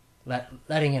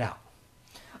letting it out.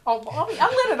 Oh, I mean, I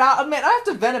let it out. Man, I have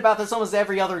to vent about this almost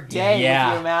every other day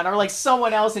with you, man, or like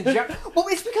someone else in general. Well,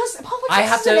 it's because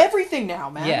politics is everything now,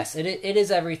 man. Yes, it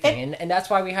is everything, and that's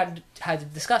why we had to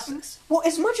discuss this. Well,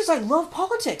 as much as I love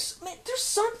politics, man, there's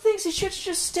some things it should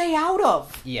just stay out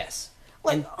of. Yes,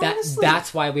 like, and honestly,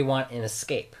 that's why we want an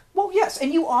escape. Well, yes,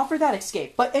 and you offer that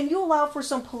escape, and you allow for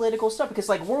some political stuff, because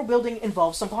like world building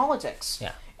involves some politics.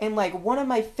 Yeah. And, like, one of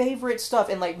my favorite stuff,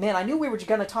 and, like, man, I knew we were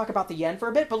going to talk about the Yen for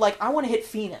a bit, but, like, I want to hit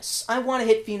Venus. I want to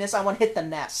hit the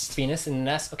nest. Venus and the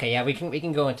nest? Okay, yeah, we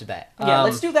can go into that. Yeah,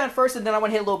 let's do that first, and then I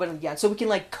want to hit a little bit of the Yen. So we can,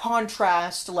 like,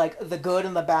 contrast, like, the good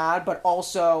and the bad, but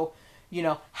also,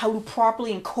 how to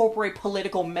properly incorporate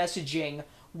political messaging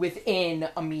within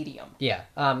a medium. Yeah,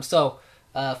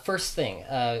 first thing,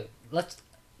 let's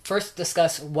first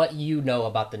discuss what you know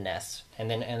about the nest,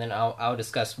 and then I'll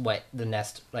discuss what the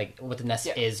nest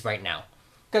is right now.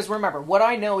 Because remember, what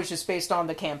I know is just based on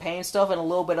the campaign stuff and a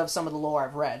little bit of some of the lore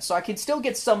I've read. So I can still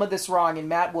get some of this wrong, and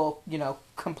Matt will,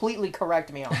 completely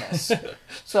correct me on this.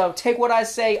 So take what I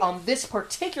say on this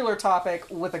particular topic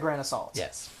with a grain of salt.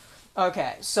 Yes.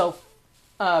 Okay, so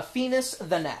Venus,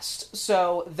 the nest.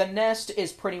 So the nest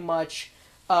is pretty much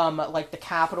like the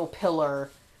capital pillar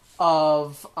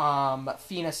of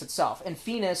Venus itself. And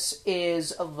Venus is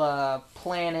the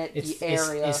planet, the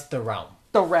area. It's the realm.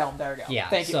 The realm, there we go. Yeah,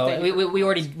 thank you. So we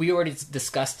already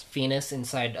discussed Venus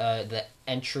inside the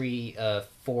entry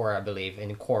 4, I believe,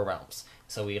 in core realms.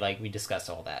 So we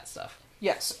discussed all that stuff.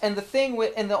 Yes, and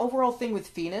the overall thing with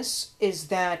Venus is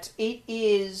that it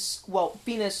is,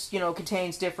 Venus,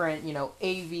 contains different,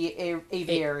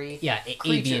 aviary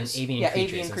creatures.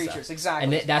 Avian creatures,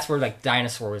 exactly. And that's where,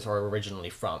 dinosaurs are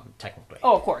originally from, technically.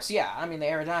 Oh, of course, yeah. I mean, the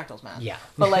Aerodactyls, man. Yeah.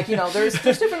 But, there's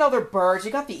different other birds. You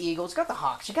got the eagles, you got the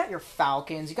hawks, you got your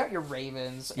falcons, you got your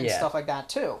ravens, and stuff like that,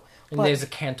 too. And there's a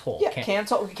Cantol. Yeah,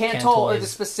 Cantol is the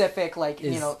specific,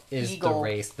 eagle. Is the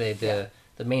race,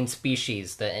 the main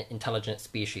species, the intelligent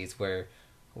species where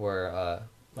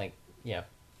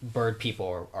bird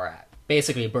people are at.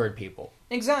 Basically bird people.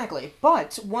 Exactly.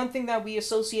 But one thing that we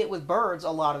associate with birds a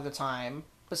lot of the time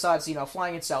besides,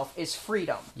 flying itself, is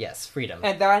freedom. Yes, freedom.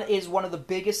 And that is one of the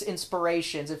biggest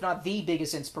inspirations, if not the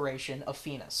biggest inspiration, of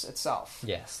Venus itself.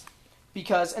 Yes.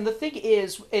 Because, and the thing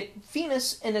is,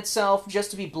 Venus in itself, just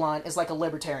to be blunt, is like a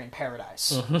libertarian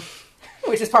paradise. Mm-hmm.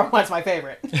 Which is probably why it's my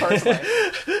favorite, personally.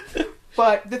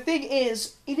 But the thing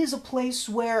is, it is a place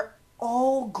where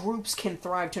all groups can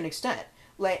thrive to an extent.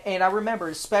 And I remember,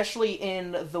 especially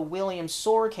in the William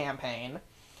Soar campaign,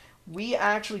 we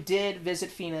actually did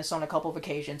visit Venus on a couple of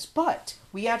occasions, but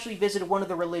we actually visited one of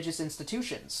the religious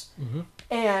institutions. Mm-hmm.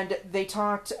 And they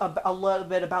talked a little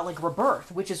bit about, like,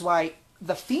 rebirth, which is why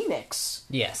the phoenix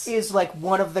is, like,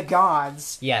 one of the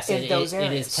gods in those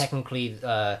areas. It is technically...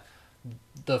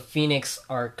 the phoenix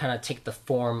are kind of take the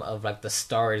form of, like, the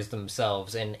stars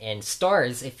themselves, and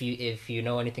stars, if you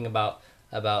know anything about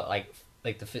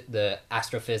like the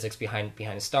astrophysics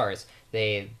behind stars,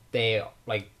 they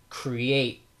like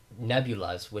create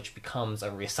nebulas, which becomes a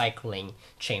recycling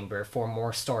chamber for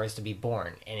more stars to be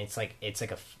born, and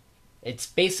it's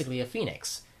basically a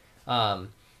phoenix.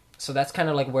 So that's kind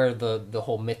of like where the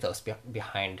whole mythos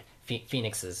behind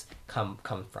phoenixes come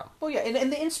from. Well, yeah,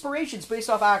 and the inspiration's based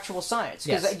off actual science,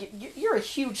 because you're a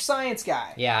huge science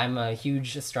guy. Yeah, I'm a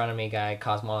huge astronomy guy,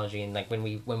 cosmology, and, like, when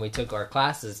we took our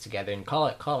classes together in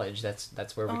college,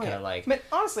 that's where we kind of like. But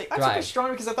honestly, I took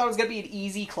astronomy because I thought it was gonna be an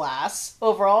easy class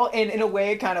overall, and in a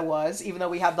way, it kind of was, even though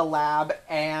we had the lab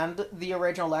and the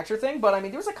original lecture thing. But I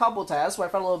mean, there was a couple tests where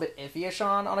I felt a little bit iffy-ish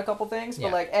on a couple things.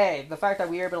 But like, hey, the fact that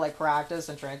we were able to, like, practice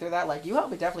and train through that, like, you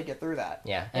helped me definitely get through that.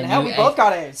 Yeah, and hell, we both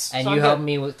got A's. And so you helped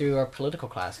me through our political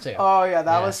class too. Oh yeah,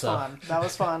 that was fun. That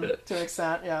was fun to an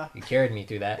extent. Yeah, you carried me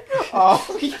through that. Oh,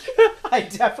 I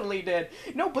definitely did.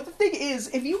 No, but the thing is,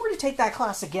 if you were to take that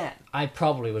class again, I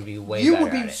probably would be way better. You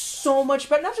would be so much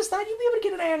better. Not just that, you'd be able to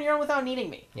get an A on your own without needing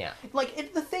me. Yeah.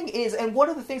 Like, the thing is, and one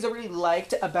of the things I really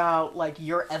liked about, like,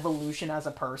 your evolution as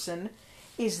a person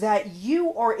is that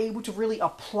you are able to really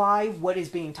apply what is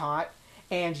being taught,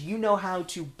 and you know how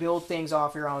to build things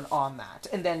off your own on that.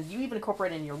 And then you even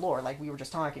incorporate it in your lore, like we were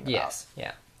just talking about. Yes,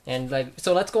 yeah. And, like,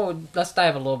 so let's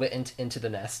dive a little bit into the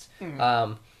nest.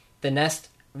 Mm-hmm. The nest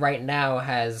right now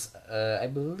has, I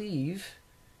believe,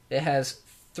 it has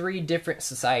 3 different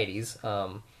societies: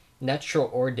 Natural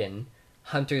Orden,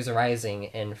 Hunters Rising,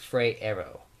 and Frey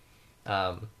Arrow.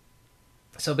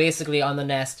 So basically, on the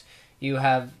nest, you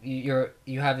have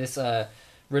this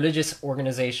religious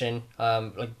organization,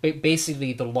 like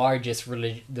basically the largest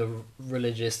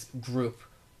religious group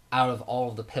out of all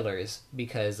of the pillars,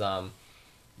 because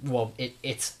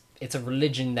it's a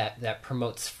religion that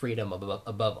promotes freedom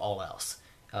above all else.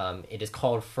 It is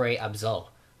called Frey Absol,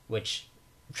 which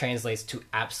translates to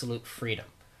absolute freedom.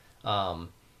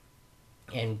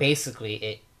 And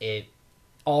basically it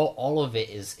all of it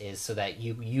is so that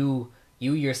you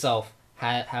yourself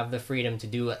have the freedom to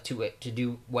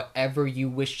do whatever you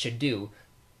wish to do,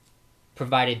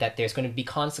 provided that there's going to be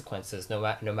consequences no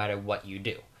matter what you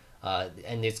do.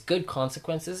 And there's good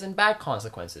consequences and bad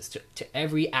consequences to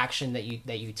every action that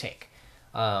you take.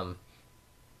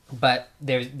 But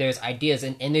there's ideas,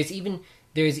 and there's even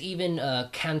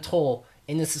Cantol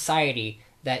in the society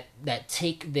that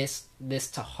take this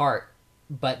to heart,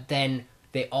 but then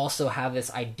they also have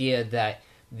this idea that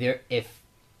if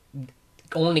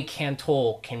only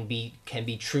Cantol can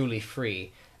be truly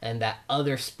free, and that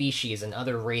other species and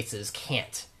other races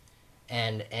can't.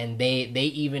 And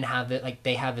they even have it, like,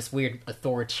 they have this weird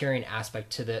authoritarian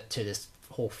aspect to this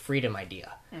whole freedom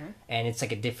idea. Mm-hmm. And it's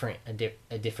like a different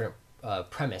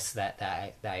premise that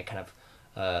I kind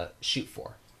of shoot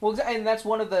for. Well, and that's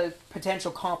one of the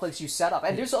potential conflicts you set up.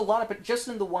 And there's a lot of it just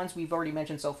in the ones we've already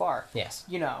mentioned so far. Yes.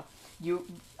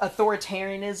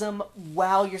 Authoritarianism,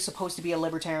 while you're supposed to be a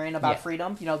libertarian about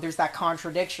freedom, there's that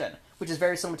contradiction, which is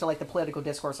very similar to, like, the political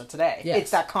discourse of today. Yes.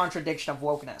 It's that contradiction of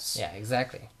wokeness. Yeah,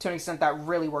 exactly. To an extent that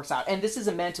really works out. And this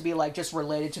isn't meant to be, like, just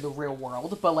related to the real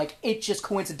world, but, like, it just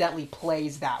coincidentally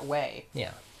plays that way.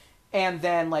 Yeah. And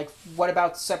then, like, what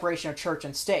about separation of church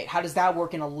and state? How does that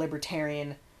work in a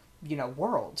libertarian,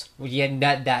 world? Well,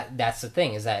 yeah, that's the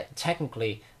thing, is that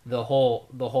technically the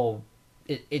whole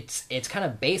it's kind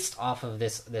of based off of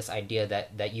this idea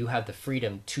that you have the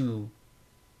freedom to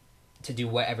do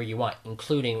whatever you want,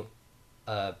 including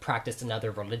practice another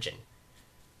religion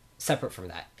separate from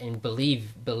that, and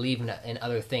believe in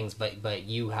other things, but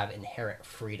you have inherent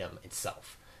freedom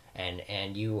itself,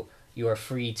 and you are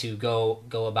free to go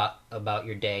about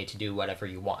your day to do whatever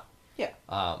you want. Yeah.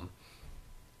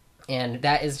 And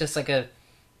that is just like a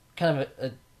kind of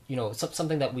a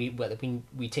something that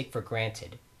we take for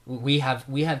granted. We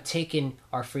have taken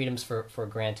our freedoms for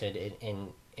granted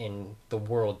in the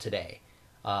world today,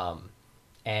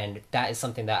 And that is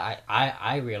something that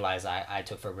I realize I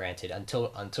took for granted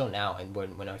until now, and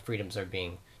when our freedoms are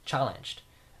being challenged.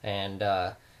 And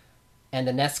the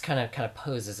Nest kind of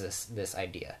poses this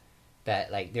idea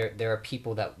that like there are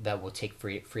people that will take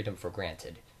freedom for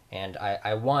granted, and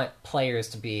I want players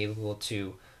to be able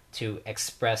to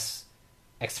express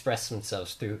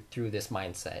themselves through this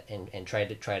mindset, and try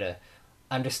to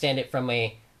understand it from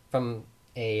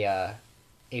a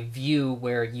view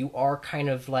where you are kind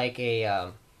of like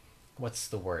a what's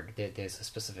the word? There's a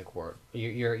specific word.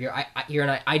 You're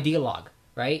an ideologue,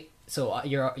 right? So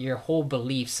your whole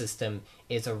belief system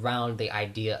is around the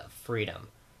idea of freedom,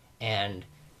 and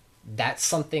that's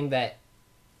something that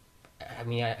I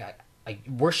mean, I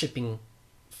worshiping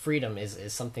freedom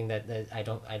is something that I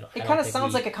don't. It kind of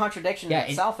sounds like a contradiction in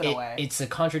itself in a way. It's a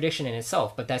contradiction in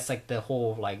itself, but that's like the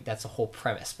whole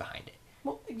premise behind it.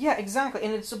 Well, yeah, exactly,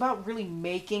 and it's about really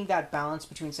making that balance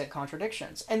between said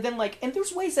contradictions, and then and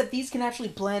there's ways that these can actually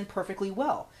blend perfectly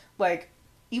well. Like,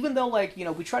 even though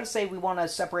we try to say we want a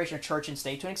separation of church and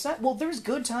state to an extent, well, there's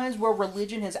good times where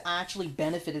religion has actually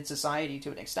benefited society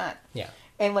to an extent. Yeah.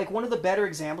 And one of the better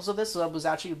examples of this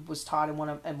was taught in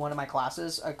one of my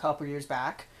classes a couple years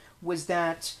back was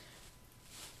that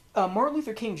Martin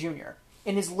Luther King Jr.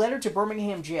 in his letter to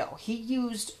Birmingham jail, he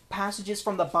used passages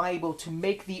from the Bible to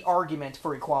make the argument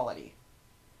for equality.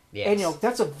 Yes. And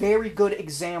that's a very good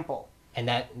example. And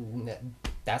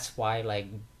that's why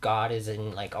God is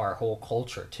in our whole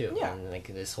culture too. Yeah. And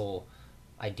this whole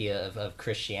idea of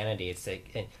Christianity. It's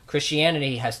and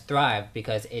Christianity has thrived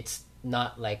because it's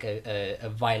not a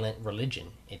violent religion.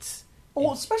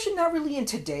 Especially not really in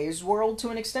today's world to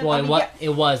an extent. Well, it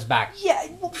was back. Yeah,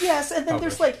 well, yes, and then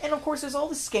there's and of course there's all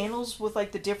the scandals with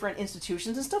the different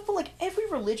institutions and stuff, but every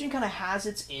religion kind of has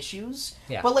its issues.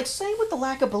 Yeah. But same with the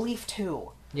lack of belief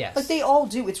too. Yes. They all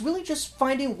do. It's really just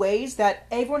finding ways that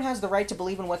everyone has the right to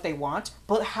believe in what they want,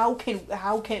 but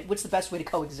what's the best way to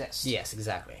coexist? Yes,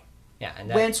 exactly. Yeah, and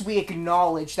once we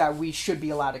acknowledge that we should be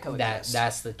allowed to coexist.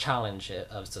 That's the challenge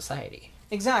of society.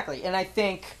 Exactly, and I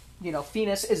think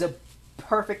Venus is a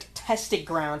perfect testing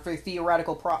ground for the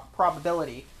theoretical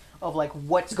probability of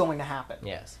what's going to happen.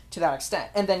 Yes. To that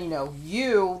extent. And then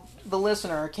you, the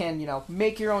listener, can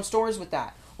make your own stories with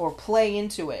that or play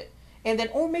into it. And then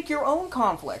or make your own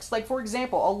conflicts. For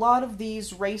example, a lot of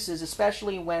these races,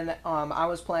 especially when I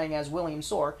was playing as William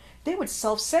Soar, they would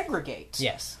self-segregate.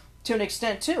 Yes. To an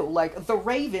extent too. The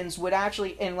Ravens would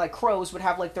actually and crows would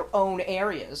have their own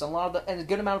areas. And a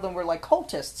good amount of them were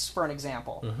cultists, for an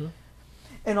example. Mm-hmm.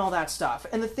 And all that stuff.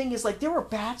 And the thing is, there are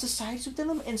bad societies within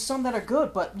them and some that are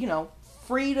good, but,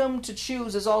 freedom to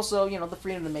choose is also, the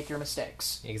freedom to make your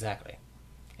mistakes. Exactly.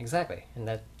 And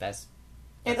that's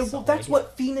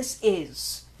what Venus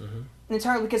is. Mm-hmm.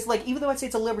 Entirely, because, even though I'd say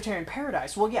it's a libertarian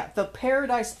paradise, well, yeah, the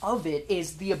paradise of it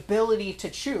is the ability to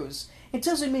choose. It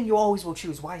doesn't mean you always will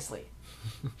choose wisely.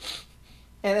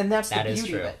 and that's the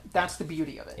beauty of it. That's the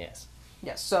beauty of it. Yes.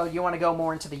 Yes, so you want to go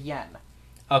more into the yen.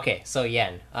 Okay, so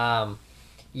yen.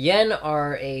 Yen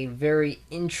are a very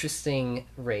interesting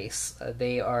race.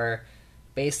 They are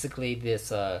basically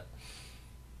this.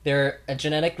 They're a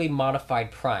genetically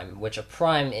modified prime, which a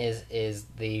prime is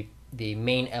the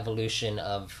main evolution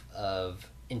of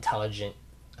intelligent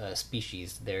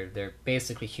species. They're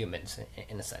basically humans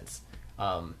in a sense,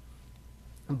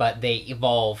 but they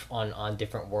evolve on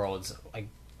different worlds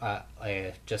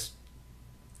just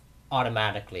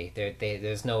automatically.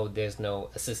 There's no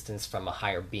assistance from a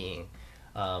higher being.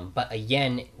 But a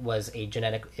yen is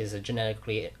a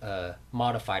genetically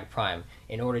modified prime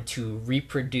in order to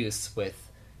reproduce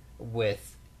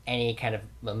with any kind of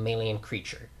mammalian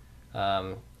creature.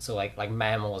 So like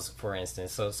mammals, for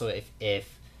instance. So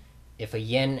if a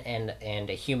yen and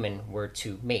a human were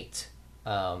to mate,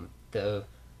 the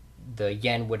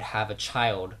yen would have a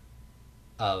child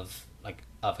of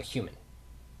a human.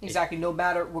 Exactly.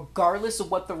 Regardless of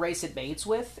what the race it mates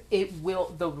with,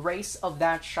 the race of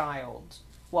that child.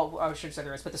 Well, I shouldn't say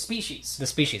the race, but the species. The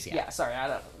species, yeah. Yeah, sorry, I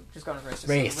don't just going to racist.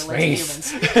 Race.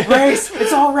 Race.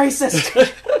 It's all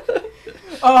racist.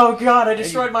 Oh God, I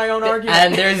destroyed my own argument.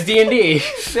 And there's D&D.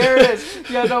 There it is.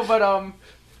 Yeah, no, but oh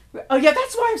yeah,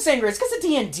 that's why I'm saying race, because of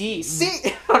D&D.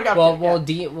 See,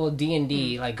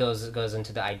 D&D goes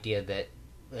into the idea that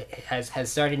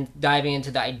has started diving into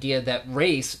the idea that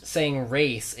saying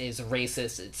race is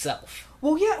racist itself.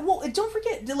 Well, yeah. Well, don't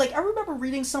forget. I remember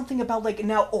reading something about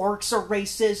now orcs are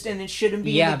racist and it shouldn't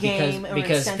be in the game or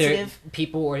insensitive.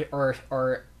 People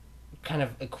are kind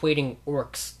of equating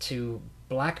orcs to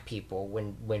black people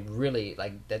when really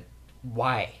that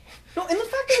why? No, and the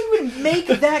fact that we would make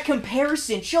that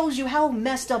comparison shows you how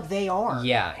messed up they are.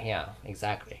 Yeah,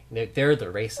 exactly. They're the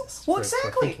racists. Well, for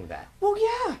exactly. thinking that. Well,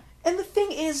 yeah. And the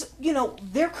thing is,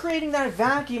 they're creating that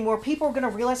vacuum where people are going to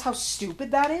realize how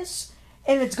stupid that is,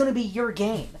 and it's going to be your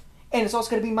gain. And it's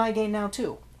also going to be my gain now,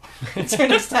 too. To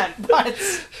an extent,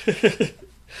 but...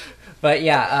 But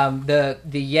yeah,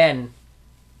 the yen,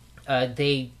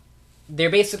 they're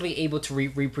basically able to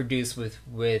reproduce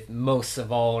with most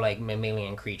of all like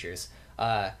mammalian creatures,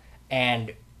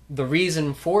 and the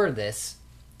reason for this,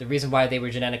 the reason why they were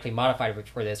genetically modified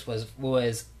for this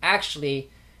was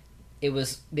actually they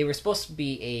were supposed to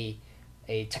be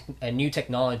a new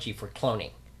technology for cloning,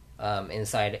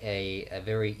 inside a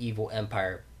very evil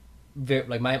empire,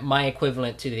 like my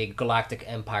equivalent to the Galactic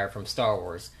Empire from Star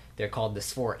Wars. They're called the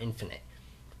Sphere Infinite.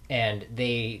 And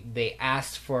they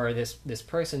asked for this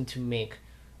person to make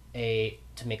a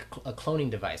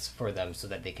cloning device for them so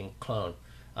that they can clone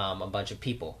a bunch of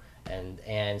people.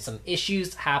 And some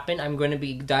issues happen. I'm going to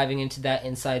be diving into that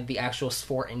inside the actual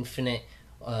Sphere Infinite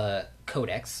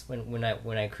codex when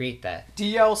I create that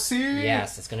DLC.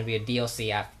 Yes, it's going to be a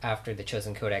DLC after the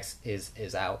Chosen Codex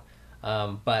is out.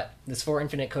 But the Sphere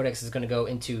Infinite codex is going to go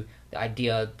into the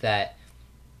idea that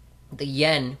the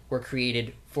yen were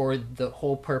created for the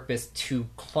whole purpose to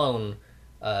clone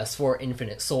Sphere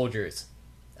Infinite soldiers,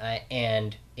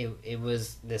 and it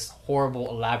was this horrible,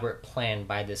 elaborate plan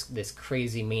by this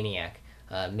crazy maniac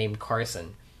named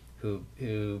Carson,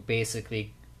 who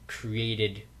basically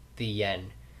created the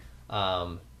yen.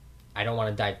 I don't want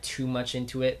to dive too much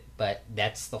into it, but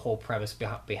that's the whole premise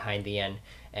behind the yen,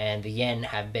 and the yen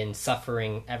have been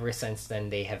suffering ever since then.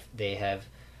 They have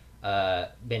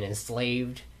been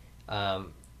enslaved.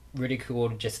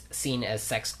 Ridiculed, just seen as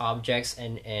sex objects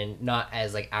and not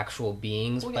as like actual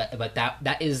beings. Well, yeah. But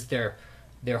that is their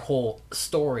whole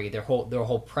story, their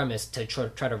whole premise to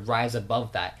try to rise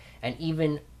above that. And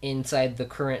even inside the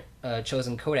current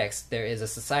Chosen Codex, there is a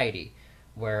society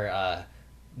where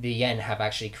the yen have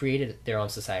actually created their own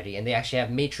society, and they actually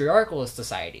have matriarchal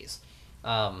societies.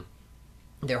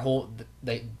 Their whole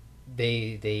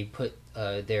they put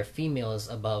their females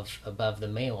above the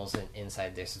males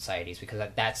inside their societies, because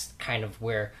that's kind of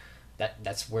where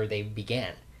that's where they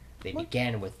began. They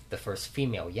began with the first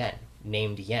female yen,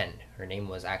 named Yen. Her name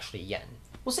was actually Yen.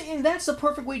 Well, see, and that's the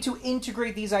perfect way to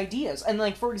integrate these ideas. And,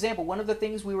 like, for example, one of the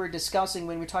things we were discussing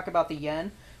when we talk about the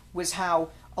yen was how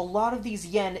a lot of these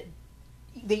yen,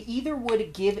 they either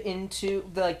would give into,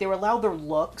 they were allowed their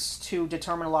looks to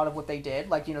determine a lot of what they did.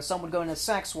 Like, some would go into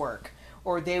sex work,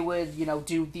 or they would,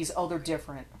 do these other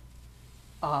different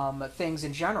things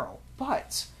in general.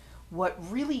 But what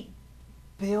really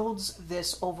builds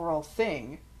this overall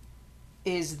thing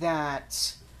is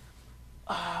that...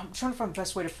 I'm trying to find the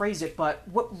best way to phrase it, but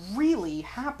what really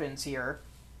happens here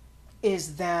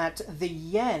is that the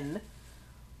yen,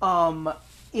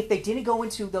 if they didn't go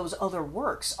into those other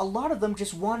works, a lot of them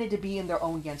just wanted to be in their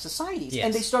own yen societies, yes.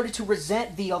 And they started to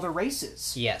resent the other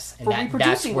races. Yes, and for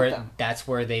reproducing with them. That's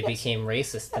where they became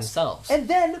racist themselves.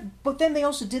 And but then they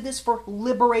also did this for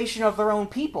liberation of their own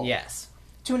people. Yes,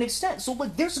 to an extent. So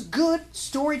there's good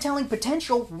storytelling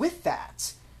potential with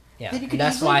that. Yeah, and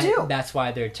that's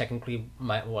why they're technically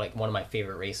one of my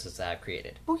favorite races that I've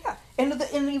created. Oh yeah, and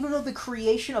even though the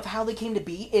creation of how they came to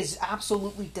be is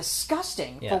absolutely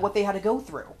disgusting for what they had to go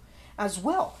through, as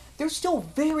well, there's still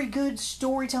very good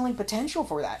storytelling potential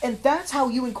for that, and that's how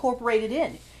you incorporate it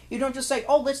in. You don't just say,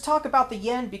 "Oh, let's talk about the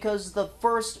yen because the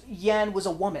first yen was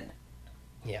a woman."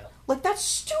 Yeah, that's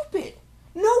stupid.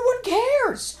 No one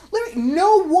cares. Literally,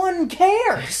 no one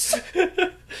cares.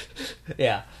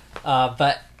 Yeah,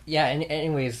 but. Yeah, and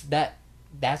anyways,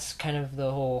 that's kind of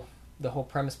the whole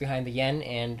premise behind the yen,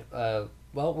 and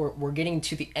we're getting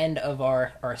to the end of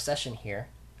our session here.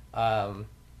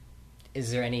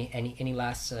 Is there any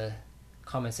last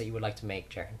comments that you would like to make,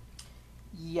 Jaron?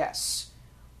 Yes.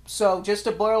 So just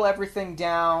to boil everything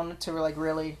down to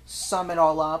really sum it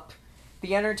all up,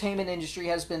 the entertainment industry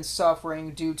has been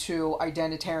suffering due to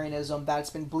identitarianism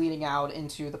that's been bleeding out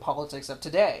into the politics of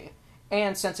today.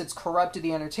 And since it's corrupted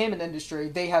the entertainment industry,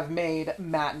 they have made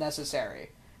Matt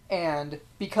necessary. And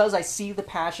because I see the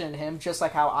passion in him, just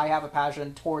like how I have a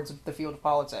passion towards the field of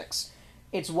politics,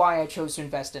 it's why I chose to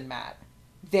invest in Matt.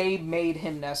 They made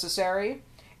him necessary,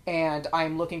 and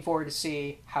I'm looking forward to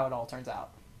see how it all turns out.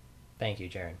 Thank you,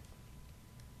 Jaron.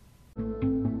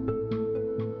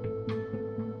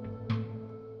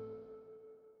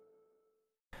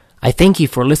 I thank you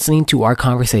for listening to our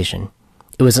conversation.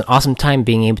 It was an awesome time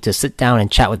being able to sit down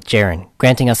and chat with Jaron,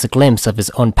 granting us a glimpse of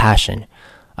his own passion.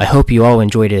 I hope you all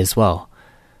enjoyed it as well.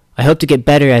 I hope to get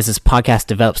better as this podcast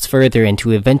develops further and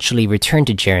to eventually return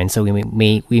to Jaron so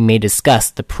we may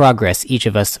discuss the progress each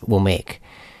of us will make.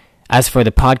 As for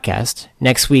the podcast,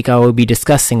 next week I will be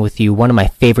discussing with you one of my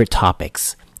favorite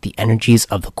topics, the energies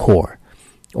of the core,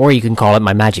 or you can call it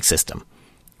my magic system.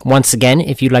 Once again,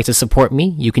 if you'd like to support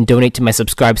me, you can donate to my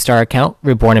Subscribestar account,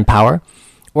 Reborn in Power,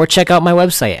 or check out my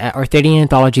website at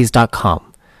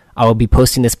arthadiananthologies.com. I will be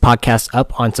posting this podcast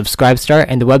up on Subscribestar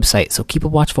and the website, so keep a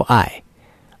watchful eye.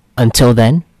 Until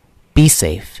then, be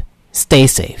safe, stay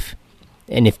safe,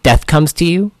 and if death comes to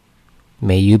you,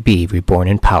 may you be reborn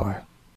in power.